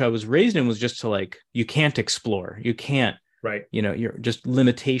approach I was raised in was just to, like, you can't explore, you can't, right, you're just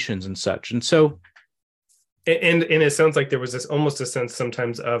limitations and such. And so, and it sounds like there was this almost a sense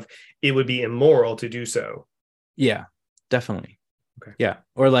sometimes of it would be immoral to do so. Yeah, definitely. Okay. Yeah.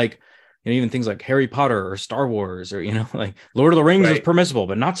 Or, like, even things like Harry Potter or Star Wars, or, like Lord of the Rings is permissible,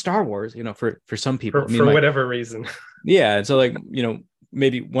 but not Star Wars, for some people. For whatever reason. Yeah. And so, like,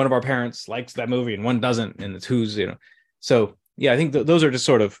 maybe one of our parents likes that movie and one doesn't, and it's who's, so yeah, I think those are just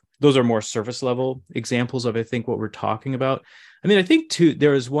those are more surface level examples of, I think, what we're talking about. I mean, I think too,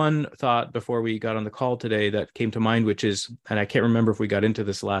 there was one thought before we got on the call today that came to mind, which is, and I can't remember if we got into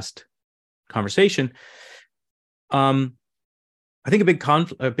this last conversation. I think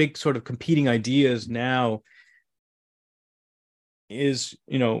a big sort of competing ideas now is,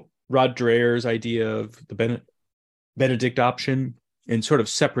 Rod Dreher's idea of the Benedict option and sort of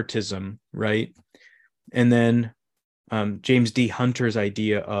separatism, right? And then James D. Hunter's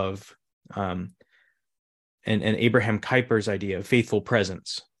idea of, and Abraham Kuyper's idea of faithful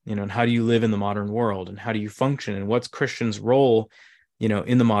presence, and how do you live in the modern world, and how do you function, and what's Christians' role,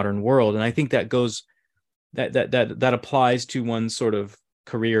 in the modern world. And I think that goes, that applies to one's sort of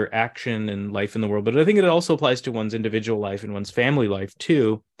career action and life in the world, but I think it also applies to one's individual life and one's family life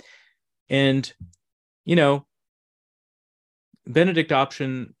too. And, Benedict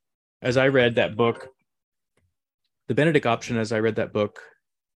option, as I read that book,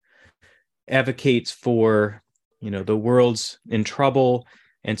 advocates for, the world's in trouble,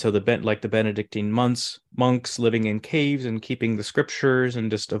 and so the Benedictine monks living in caves and keeping the scriptures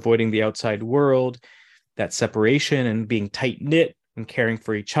and just avoiding the outside world, that separation and being tight knit and caring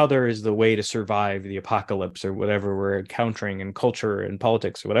for each other is the way to survive the apocalypse or whatever we're encountering in culture and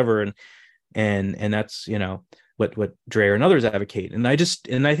politics or whatever. And that's, what Dreher and others advocate. And I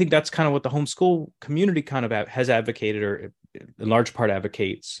think that's kind of what the homeschool community kind of has advocated, or in large part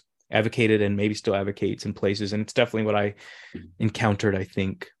advocated and maybe still advocates in places. And it's definitely what I encountered, I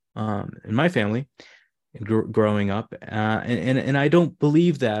think, in my family growing up. And I don't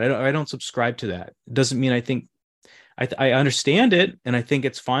believe that. I don't subscribe to that. It doesn't mean I think I understand it, and I think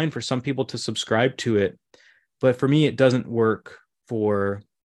it's fine for some people to subscribe to it. But for me, it doesn't work for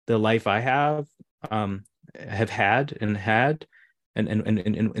the life I have had and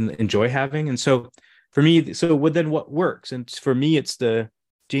enjoy having. And so for me, then what works? And for me, it's the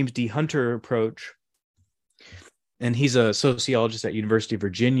James D. Hunter approach. And he's a sociologist at University of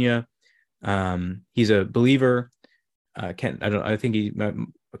Virginia. He's a believer. I can't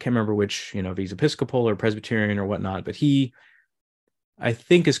remember which, if he's Episcopal or Presbyterian or whatnot, but he, I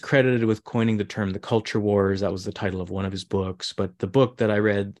think, is credited with coining the term the culture wars. That was the title of one of his books. But the book that I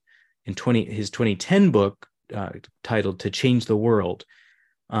read in his 2010 book, titled To Change the World,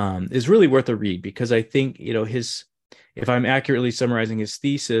 is really worth a read, because I think, if I'm accurately summarizing his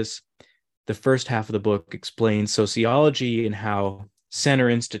thesis, the first half of the book explains sociology and how center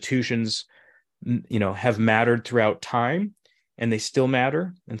institutions, have mattered throughout time, and they still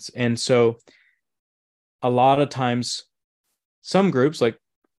matter. And so a lot of times some groups, like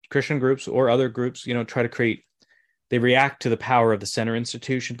Christian groups or other groups, try to create, they react to the power of the center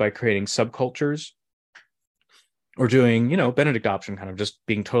institution by creating subcultures or doing, Benedict option, kind of just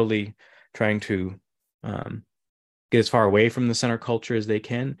being totally trying to get as far away from the center culture as they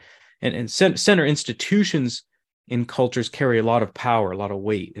can. And center institutions in cultures carry a lot of power, a lot of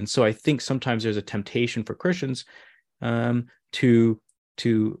weight. And so I think sometimes there's a temptation for Christians to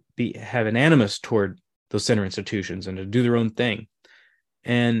have an animus toward those center institutions and to do their own thing.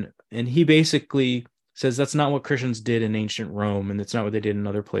 And he basically says that's not what Christians did in ancient Rome, and it's not what they did in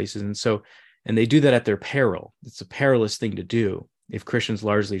other places. And they do that at their peril. It's a perilous thing to do if Christians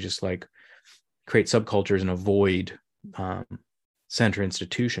largely just like create subcultures and avoid center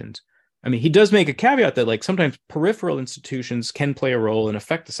institutions. I mean, he does make a caveat that like sometimes peripheral institutions can play a role and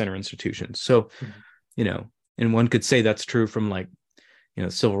affect the center institutions. So, and one could say that's true from like,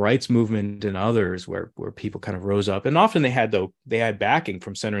 civil rights movement and others where people kind of rose up, and often they had backing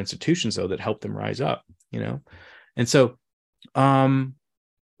from center institutions though that helped them rise up, And so, so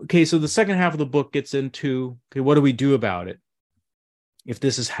the second half of the book gets into, what do we do about it if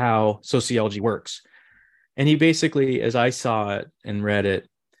this is how sociology works? And he basically, as I saw it and read it,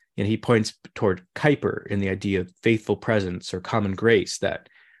 and he points toward Kuyper in the idea of faithful presence or common grace, that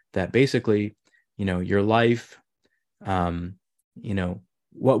basically, your life,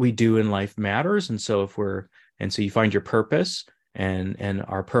 what we do in life matters. And so so you find your purpose, and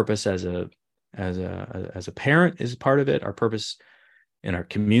our purpose as a parent is part of it. Our purpose in our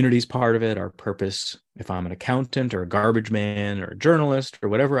community is part of it. Our purpose, if I'm an accountant or a garbage man or a journalist or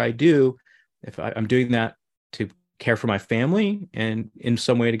whatever I do, if I'm doing that to care for my family and in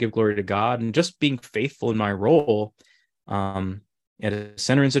some way to give glory to God, and just being faithful in my role at a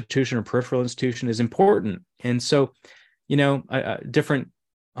center institution or peripheral institution is important. And so, different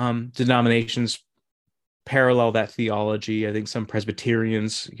denominations parallel that theology. I think some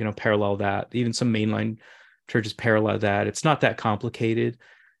Presbyterians, parallel that. Even some mainline churches parallel that. It's not that complicated,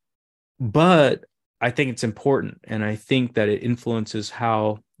 but I think it's important. And I think that it influences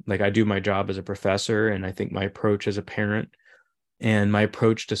how, like, I do my job as a professor, and I think my approach as a parent and my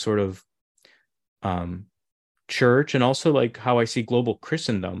approach to sort of church, and also like how I see global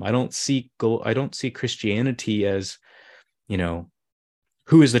Christendom. I don't see Christianity as,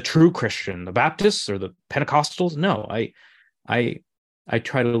 who is the true Christian, the Baptists or the Pentecostals? No, I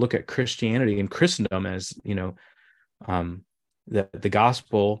try to look at Christianity and Christendom as, the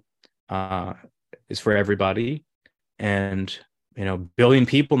gospel is for everybody, and billion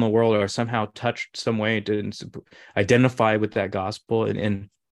people in the world are somehow touched some way to identify with that gospel, and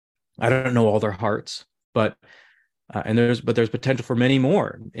I don't know all their hearts, but there's potential for many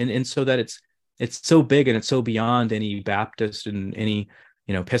more, and so that it's so big and it's so beyond any Baptist and any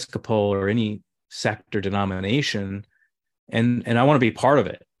Episcopal or any sect or denomination, and I want to be part of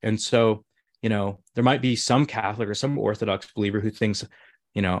it. And so there might be some Catholic or some Orthodox believer who thinks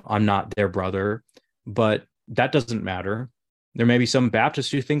I'm not their brother, but that doesn't matter. There may be some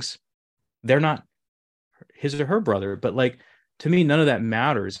Baptist who thinks they're not his or her brother, but like, to me, none of that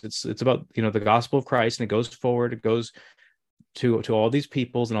matters. It's about, the gospel of Christ, and it goes forward. It goes to all these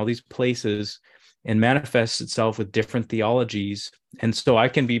peoples and all these places and manifests itself with different theologies. And so I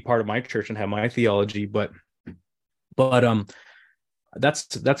can be part of my church and have my theology, but that's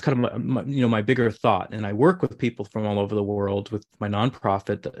kind of my bigger thought. And I work with people from all over the world with my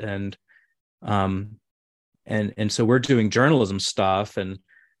nonprofit, and so we're doing journalism stuff, and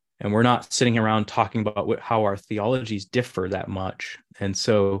we're not sitting around talking about how our theologies differ that much. And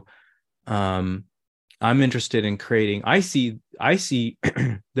so I'm interested in creating, I see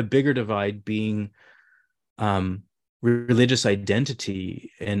the bigger divide being religious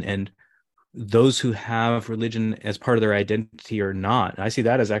identity, and those who have religion as part of their identity or not. I see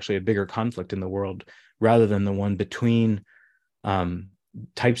that as actually a bigger conflict in the world, rather than the one between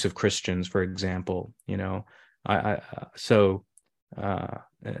types of Christians, for example. So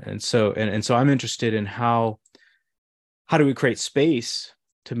I'm interested in how do we create space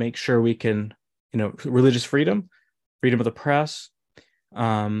to make sure we can, religious freedom of the press,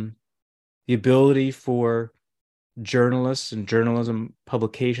 the ability for journalists and journalism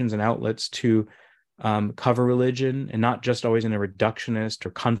publications and outlets to cover religion, and not just always in a reductionist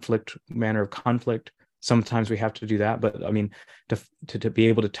or manner of conflict. Sometimes we have to do that, but I mean, to be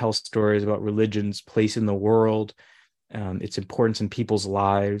able to tell stories about religion's place in the world, its importance in people's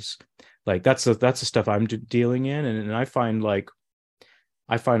lives, like that's the stuff I'm dealing in, and I find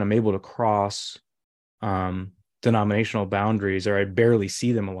I'm able to cross denominational boundaries, or I barely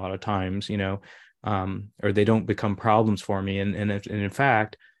see them a lot of times, or they don't become problems for me, and in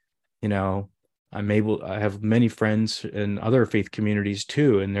fact, I have many friends in other faith communities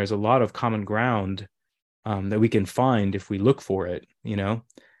too, and there's a lot of common ground that we can find if we look for it, you know.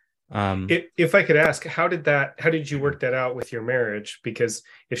 If I could ask, how did you work that out with your marriage? Because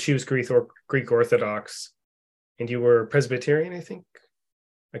if she was Greek Orthodox and you were Presbyterian, I think,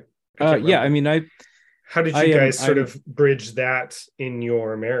 I can't Yeah, I remember. mean, How did I you am guys sort I'm of bridge that in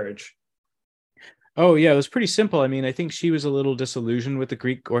your marriage? Oh yeah, it was pretty simple. I mean, I think she was a little disillusioned with the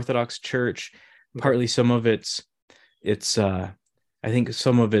Greek Orthodox Church, Okay. partly some of its I think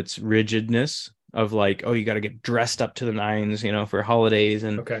some of its rigidness of like, oh, you got to get dressed up to the nines, you know, for holidays,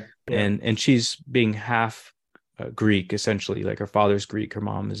 and Okay. Yeah. and she's being half Greek essentially, like her father's Greek, her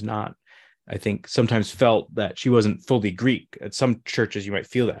mom is not. I think sometimes felt that she wasn't fully Greek. At some churches you might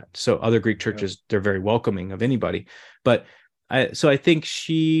feel that. So other Greek Yeah. churches, they're very welcoming of anybody. But I think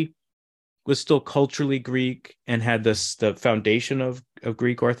she was still culturally Greek and had the foundation of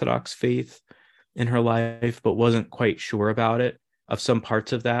Greek Orthodox faith in her life, but wasn't quite sure about it, of some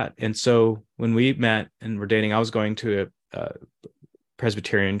parts of that. And so when we met and were dating, I was going to a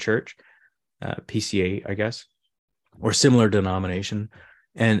Presbyterian church, PCA, I guess, or similar denomination.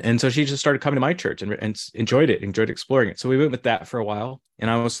 And so she just started coming to my church and enjoyed it, enjoyed exploring it. So we went with that for a while, and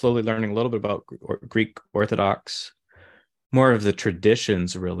I was slowly learning a little bit about Greek Orthodox, more of the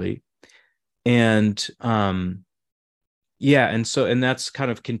traditions, really. And yeah, and that's kind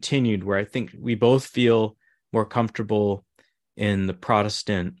of continued, where I think we both feel more comfortable in the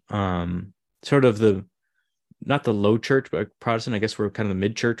Protestant, sort of the, not the low church, but Protestant. I guess we're kind of the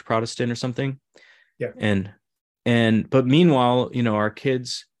mid church Protestant or something. Yeah. And but meanwhile, you know, our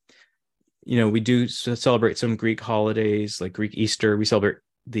kids, you know, we do celebrate some Greek holidays like Greek Easter. We celebrate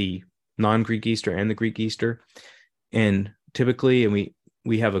the non-Greek Easter and the Greek Easter, and typically, and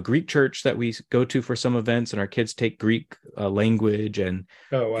we have a Greek church that we go to for some events, and our kids take Greek language. Oh,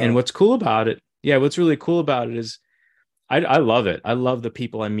 And wow. what's cool about it, yeah, what's really cool about it is I love it. I love the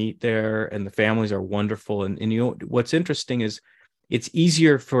people I meet there, and the families are wonderful. And you know what's interesting is it's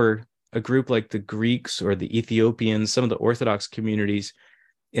easier for a group like the Greeks or the Ethiopians, some of the Orthodox communities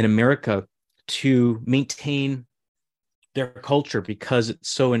in America, to maintain their culture because it's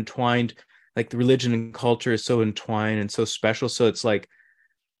so entwined. Like the religion and culture is so entwined and so special. So it's like,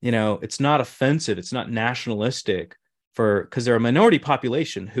 you know, it's not offensive, it's not nationalistic, for because they're a minority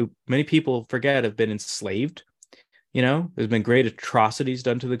population who many people forget have been enslaved. You know, there's been great atrocities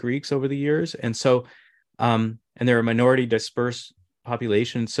done to the Greeks over the years, and so and they're a minority dispersed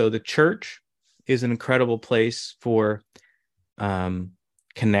population. So the church is an incredible place for um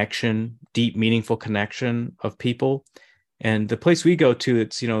connection, deep meaningful connection of people. And the place we go to,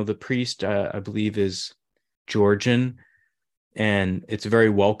 it's, you know, the priest, I believe, is Georgian, and it's very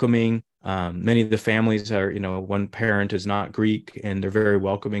welcoming. Many of the families are, you know, one parent is not Greek, and they're very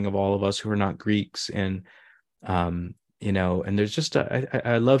welcoming of all of us who are not Greeks. And you know, and there's just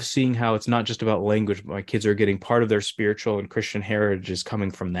I love seeing how it's not just about language, but my kids are getting part of their spiritual and Christian heritage is coming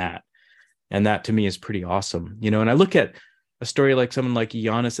from that, and that to me is pretty awesome, you know. And I look at a story like someone like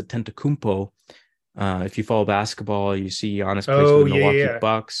Giannis Antetokounmpo. If you follow basketball, you see Giannis plays for Oh, the yeah, Milwaukee yeah,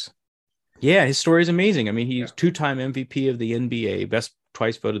 Bucks. Yeah, his story is amazing. I mean, yeah. he's two-time MVP of the NBA, best,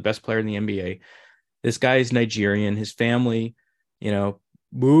 twice voted best player in the NBA. This guy is Nigerian. His family, you know,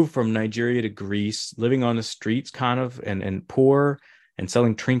 moved from Nigeria to Greece, living on the streets kind of, and poor, and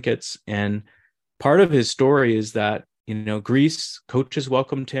selling trinkets. And part of his story is that, you know, Greece coaches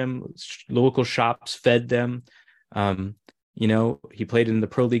welcomed him, local shops fed them. Um, you know, he played in the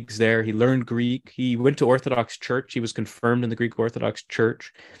pro leagues there. He learned Greek. He went to Orthodox Church. He was confirmed in the Greek Orthodox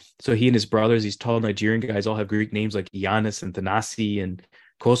Church. So he and his brothers, these tall Nigerian guys, all have Greek names like Giannis and Thanasi and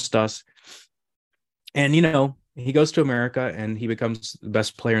Kostas. And you know, he goes to America and he becomes the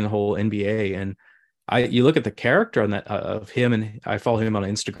best player in the whole NBA. And you look at the character on that of him, and I follow him on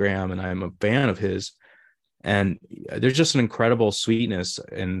Instagram, and I'm a fan of his. And there's just an incredible sweetness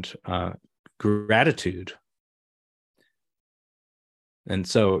and gratitude. And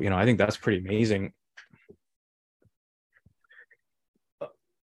so, you know, I think that's pretty amazing.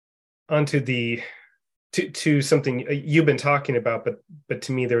 Onto the to something you've been talking about, but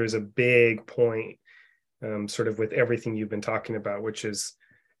to me there is a big point, sort of with everything you've been talking about, which is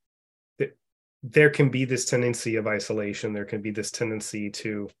that there can be this tendency of isolation. There can be this tendency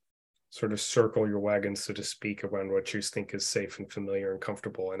to sort of circle your wagons, so to speak, around what you think is safe and familiar and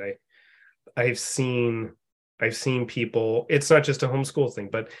comfortable. And I've seen people, it's not just a homeschool thing,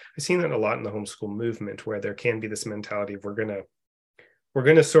 but I've seen that a lot in the homeschool movement, where there can be this mentality of we're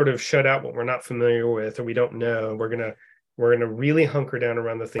gonna sort of shut out what we're not familiar with or we don't know. We're gonna really hunker down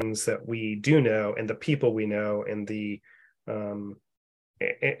around the things that we do know and the people we know and the um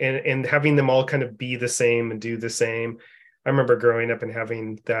and having them all kind of be the same and do the same. I remember growing up and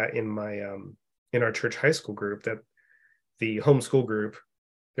having that in my in our church high school group, that the homeschool group,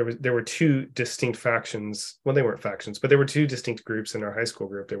 there were two distinct factions. Well, they weren't factions, but there were two distinct groups in our high school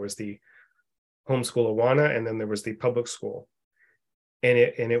group. There was the homeschool Awana, and then there was the public school. And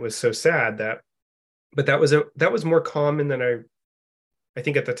it was so sad that, but that was more common than I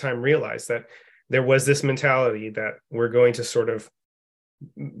think at the time realized, that there was this mentality that we're going to sort of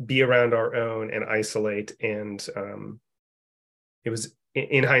be around our own and isolate. And it was,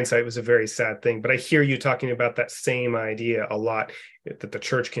 in hindsight, it was a very sad thing. But I hear you talking about that same idea a lot, that the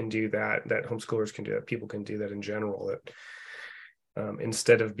church can do that, that homeschoolers can do that, people can do that in general, that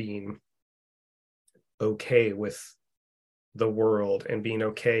instead of being okay with the world and being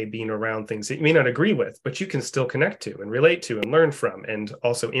okay being around things that you may not agree with, but you can still connect to and relate to and learn from, and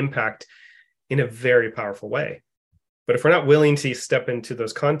also impact in a very powerful way. But if we're not willing to step into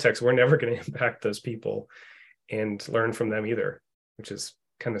those contexts, we're never going to impact those people and learn from them either, which is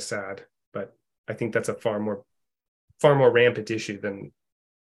kind of sad. But I think that's a far more rampant issue than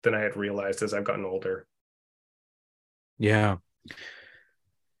I had realized as I've gotten older. Yeah.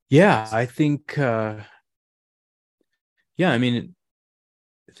 I think I mean,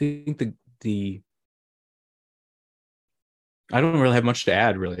 I think the I don't really have much to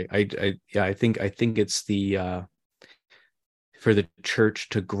add, really. I think it's the for the church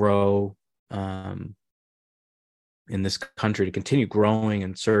to grow in this country, to continue growing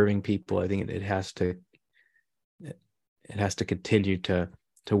and serving people. I think it has to continue to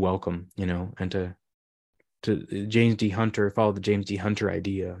welcome, and to James D. Hunter, follow the James D. Hunter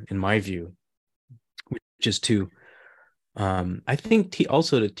idea, in my view, which is to I think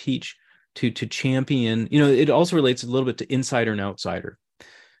also to teach, to champion, it also relates a little bit to insider and outsider.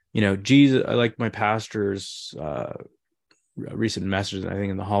 Jesus, I like my pastor's recent message, I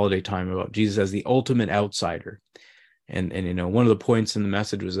think in the holiday time, about Jesus as the ultimate outsider. And one of the points in the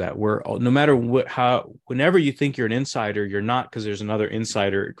message was that no matter whenever you think you're an insider, you're not, because there's another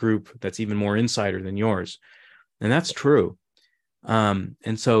insider group that's even more insider than yours. And that's true. And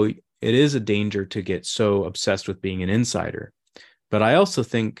so it is a danger to get so obsessed with being an insider. But I also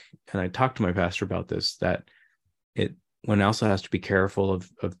think, and I talked to my pastor about this, that one also has to be careful of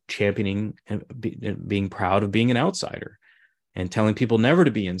championing and being proud of being an outsider, and telling people never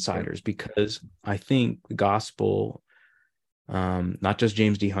to be insiders, because I think the gospel, not just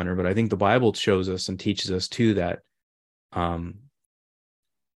James D. Hunter, but I think the Bible shows us and teaches us too that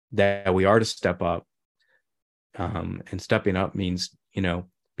that we are to step up, and stepping up means,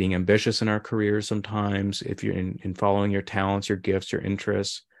 being ambitious in our careers sometimes, if you're in following your talents, your gifts, your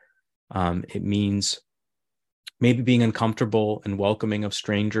interests. It means maybe being uncomfortable and welcoming of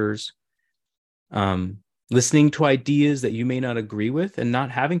strangers, listening to ideas that you may not agree with, and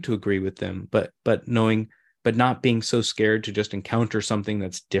not having to agree with them, but not being so scared to just encounter something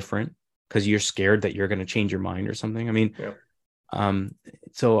that's different because you're scared that you're going to change your mind or something. I mean,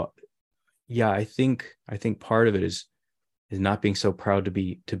 so yeah, I think part of it is not being so proud to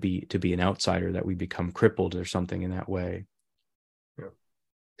be an outsider that we become crippled or something in that way. Yeah.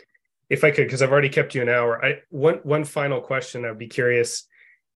 If I could, because I've already kept you an hour, one final question. I'd be curious.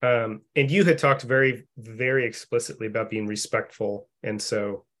 And you had talked very, very explicitly about being respectful, and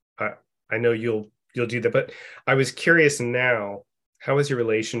so I know you'll do that. But I was curious now, how is your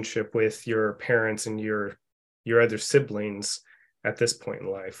relationship with your parents and your other siblings at this point in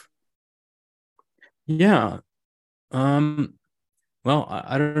life? Yeah. Well,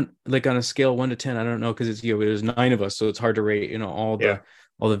 I don't, like, on a scale 1 to 10, I don't know, because it's, there's 9 of us, so it's hard to rate, all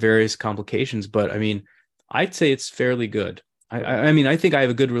the various complications. But I mean, I'd say it's fairly good. I mean, I think I have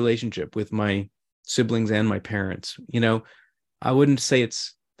a good relationship with my siblings and my parents. I wouldn't say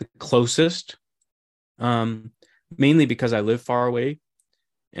it's the closest, mainly because I live far away,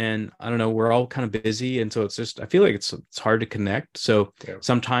 and I don't know, we're all kind of busy, and so it's just, I feel like it's hard to connect. So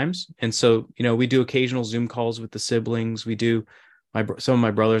sometimes, and so we do occasional Zoom calls with the siblings. We do, some of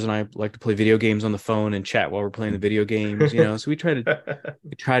my brothers and I like to play video games on the phone and chat while we're playing the video games. So we try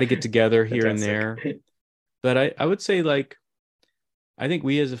to get together here and there. But I would say, like, I think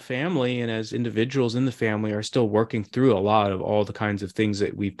we as a family and as individuals in the family are still working through a lot of all the kinds of things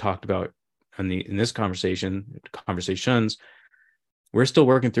that we've talked about in this conversations. We're still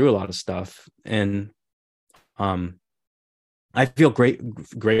working through a lot of stuff, and I feel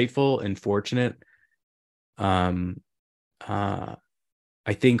grateful and fortunate. I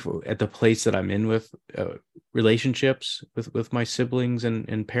think at the place that I'm in with relationships with my siblings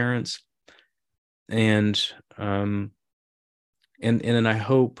and parents, and then I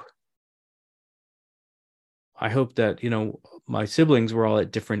hope that my siblings were all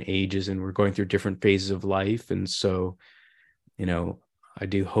at different ages and we're going through different phases of life. And so, I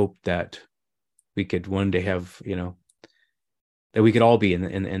do hope that we could one day have, that we could all be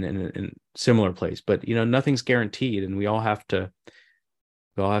in similar place, but nothing's guaranteed, and we all have to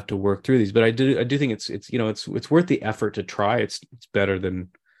work through these. But I do think it's worth the effort to try. It's better than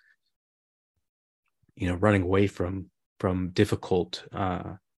running away from difficult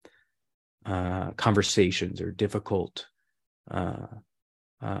conversations or difficult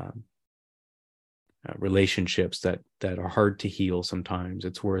relationships that are hard to heal. Sometimes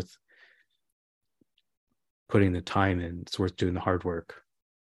it's worth putting the time in. It's worth doing the hard work.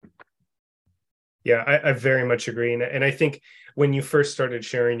 Yeah, I very much agree. And I think when you first started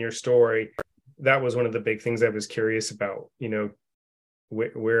sharing your story, that was one of the big things I was curious about,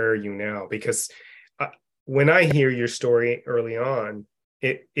 where are you now? Because when I hear your story early on,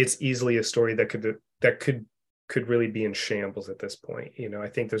 it's easily a story that could really be in shambles at this point. I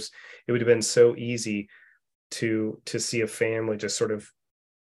think it would have been so easy to see a family just sort of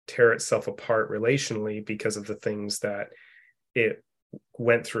tear itself apart relationally because of the things that it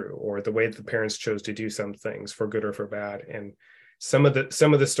went through, or the way that the parents chose to do some things, for good or for bad. And some of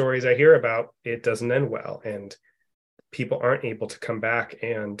the stories I hear about, it doesn't end well, and people aren't able to come back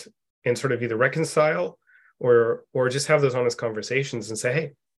and sort of either reconcile or just have those honest conversations and say,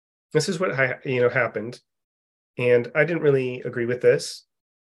 hey, this is what happened, and I didn't really agree with this,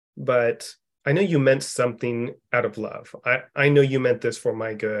 but I know you meant something out of love. I know you meant this for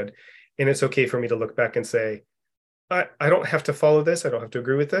my good, and it's okay for me to look back and say, I don't have to follow this. I don't have to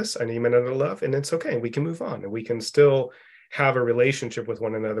agree with this. I know you meant it out of love, and it's okay. We can move on, and we can still have a relationship with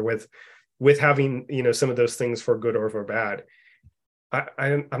one another with having, some of those things for good or for bad.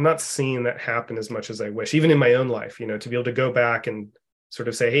 I'm not seeing that happen as much as I wish, even in my own life, to be able to go back and sort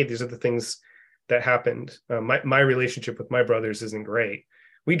of say, hey, these are the things that happened. My relationship with my brothers isn't great.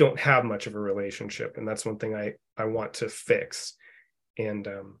 We don't have much of a relationship, and that's one thing I want to fix. And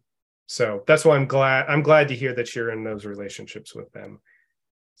so that's why I'm glad to hear that you're in those relationships with them.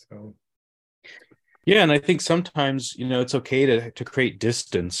 So yeah, and I think sometimes it's okay to create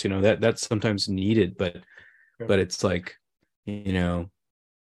distance. That's sometimes needed, but it's like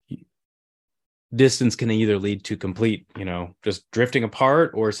distance can either lead to complete just drifting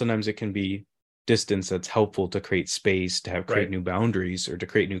apart, or sometimes it can be distance that's helpful to create space, to create new boundaries, or to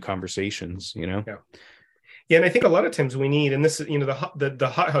create new conversations. Yeah, and I think a lot of times we need, and this is,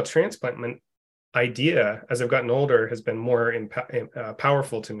 the hot house transplant idea as I've gotten older has been more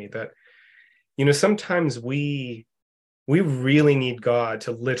powerful to me, that, sometimes we really need God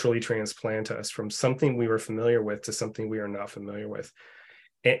to literally transplant us from something we were familiar with to something we are not familiar with.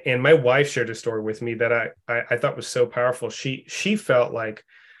 And my wife shared a story with me that I thought was so powerful. She felt like,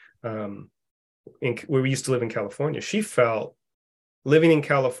 where we used to live in California, she felt living in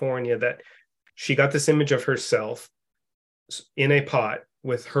California that she got this image of herself in a pot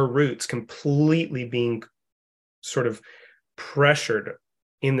with her roots completely being sort of pressured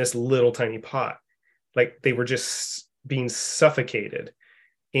in this little tiny pot, like they were just being suffocated.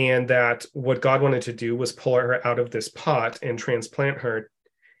 And that what God wanted to do was pull her out of this pot and transplant her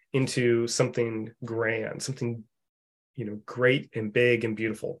into something grand, something, great and big and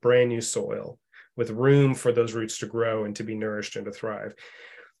beautiful, brand new soil with room for those roots to grow and to be nourished and to thrive.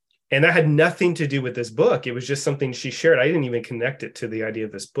 And that had nothing to do with this book. It was just something she shared. I didn't even connect it to the idea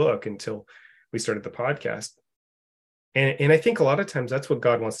of this book until we started the podcast. And I think a lot of times that's what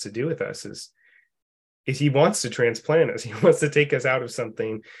God wants to do with us is he wants to transplant us. He wants to take us out of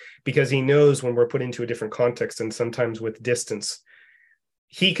something, because he knows when we're put into a different context, and sometimes with distance,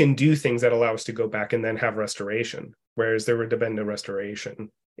 he can do things that allow us to go back and then have restoration, whereas there would have been no restoration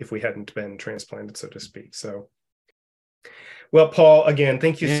if we hadn't been transplanted, so to speak. So, well, Paul, again,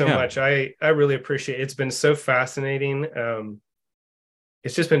 thank you so much. I really appreciate it. It's been so fascinating.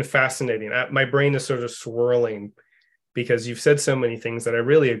 It's just been fascinating. My brain is sort of swirling because you've said so many things that I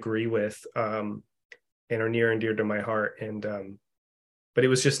really agree with, and are near and dear to my heart. And but it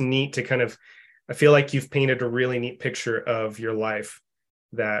was just neat to kind of, I feel like you've painted a really neat picture of your life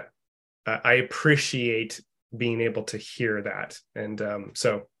that I appreciate being able to hear that. And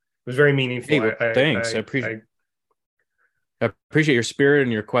so it was very meaningful. Hey, well, thanks. I appreciate your spirit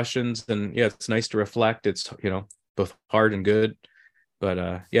and your questions. And yeah, it's nice to reflect. It's, both hard and good.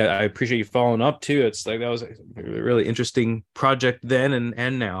 But yeah, I appreciate you following up too. It's like that was a really interesting project then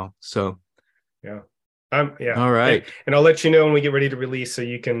and now. So yeah. Yeah. All right. And I'll let you know when we get ready to release, so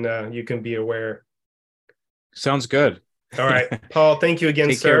you can be aware. Sounds good. All right. Paul, thank you again,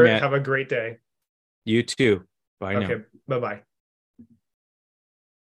 Take sir. care, Matt. Have a great day. You too. Bye now. Okay. Bye-bye.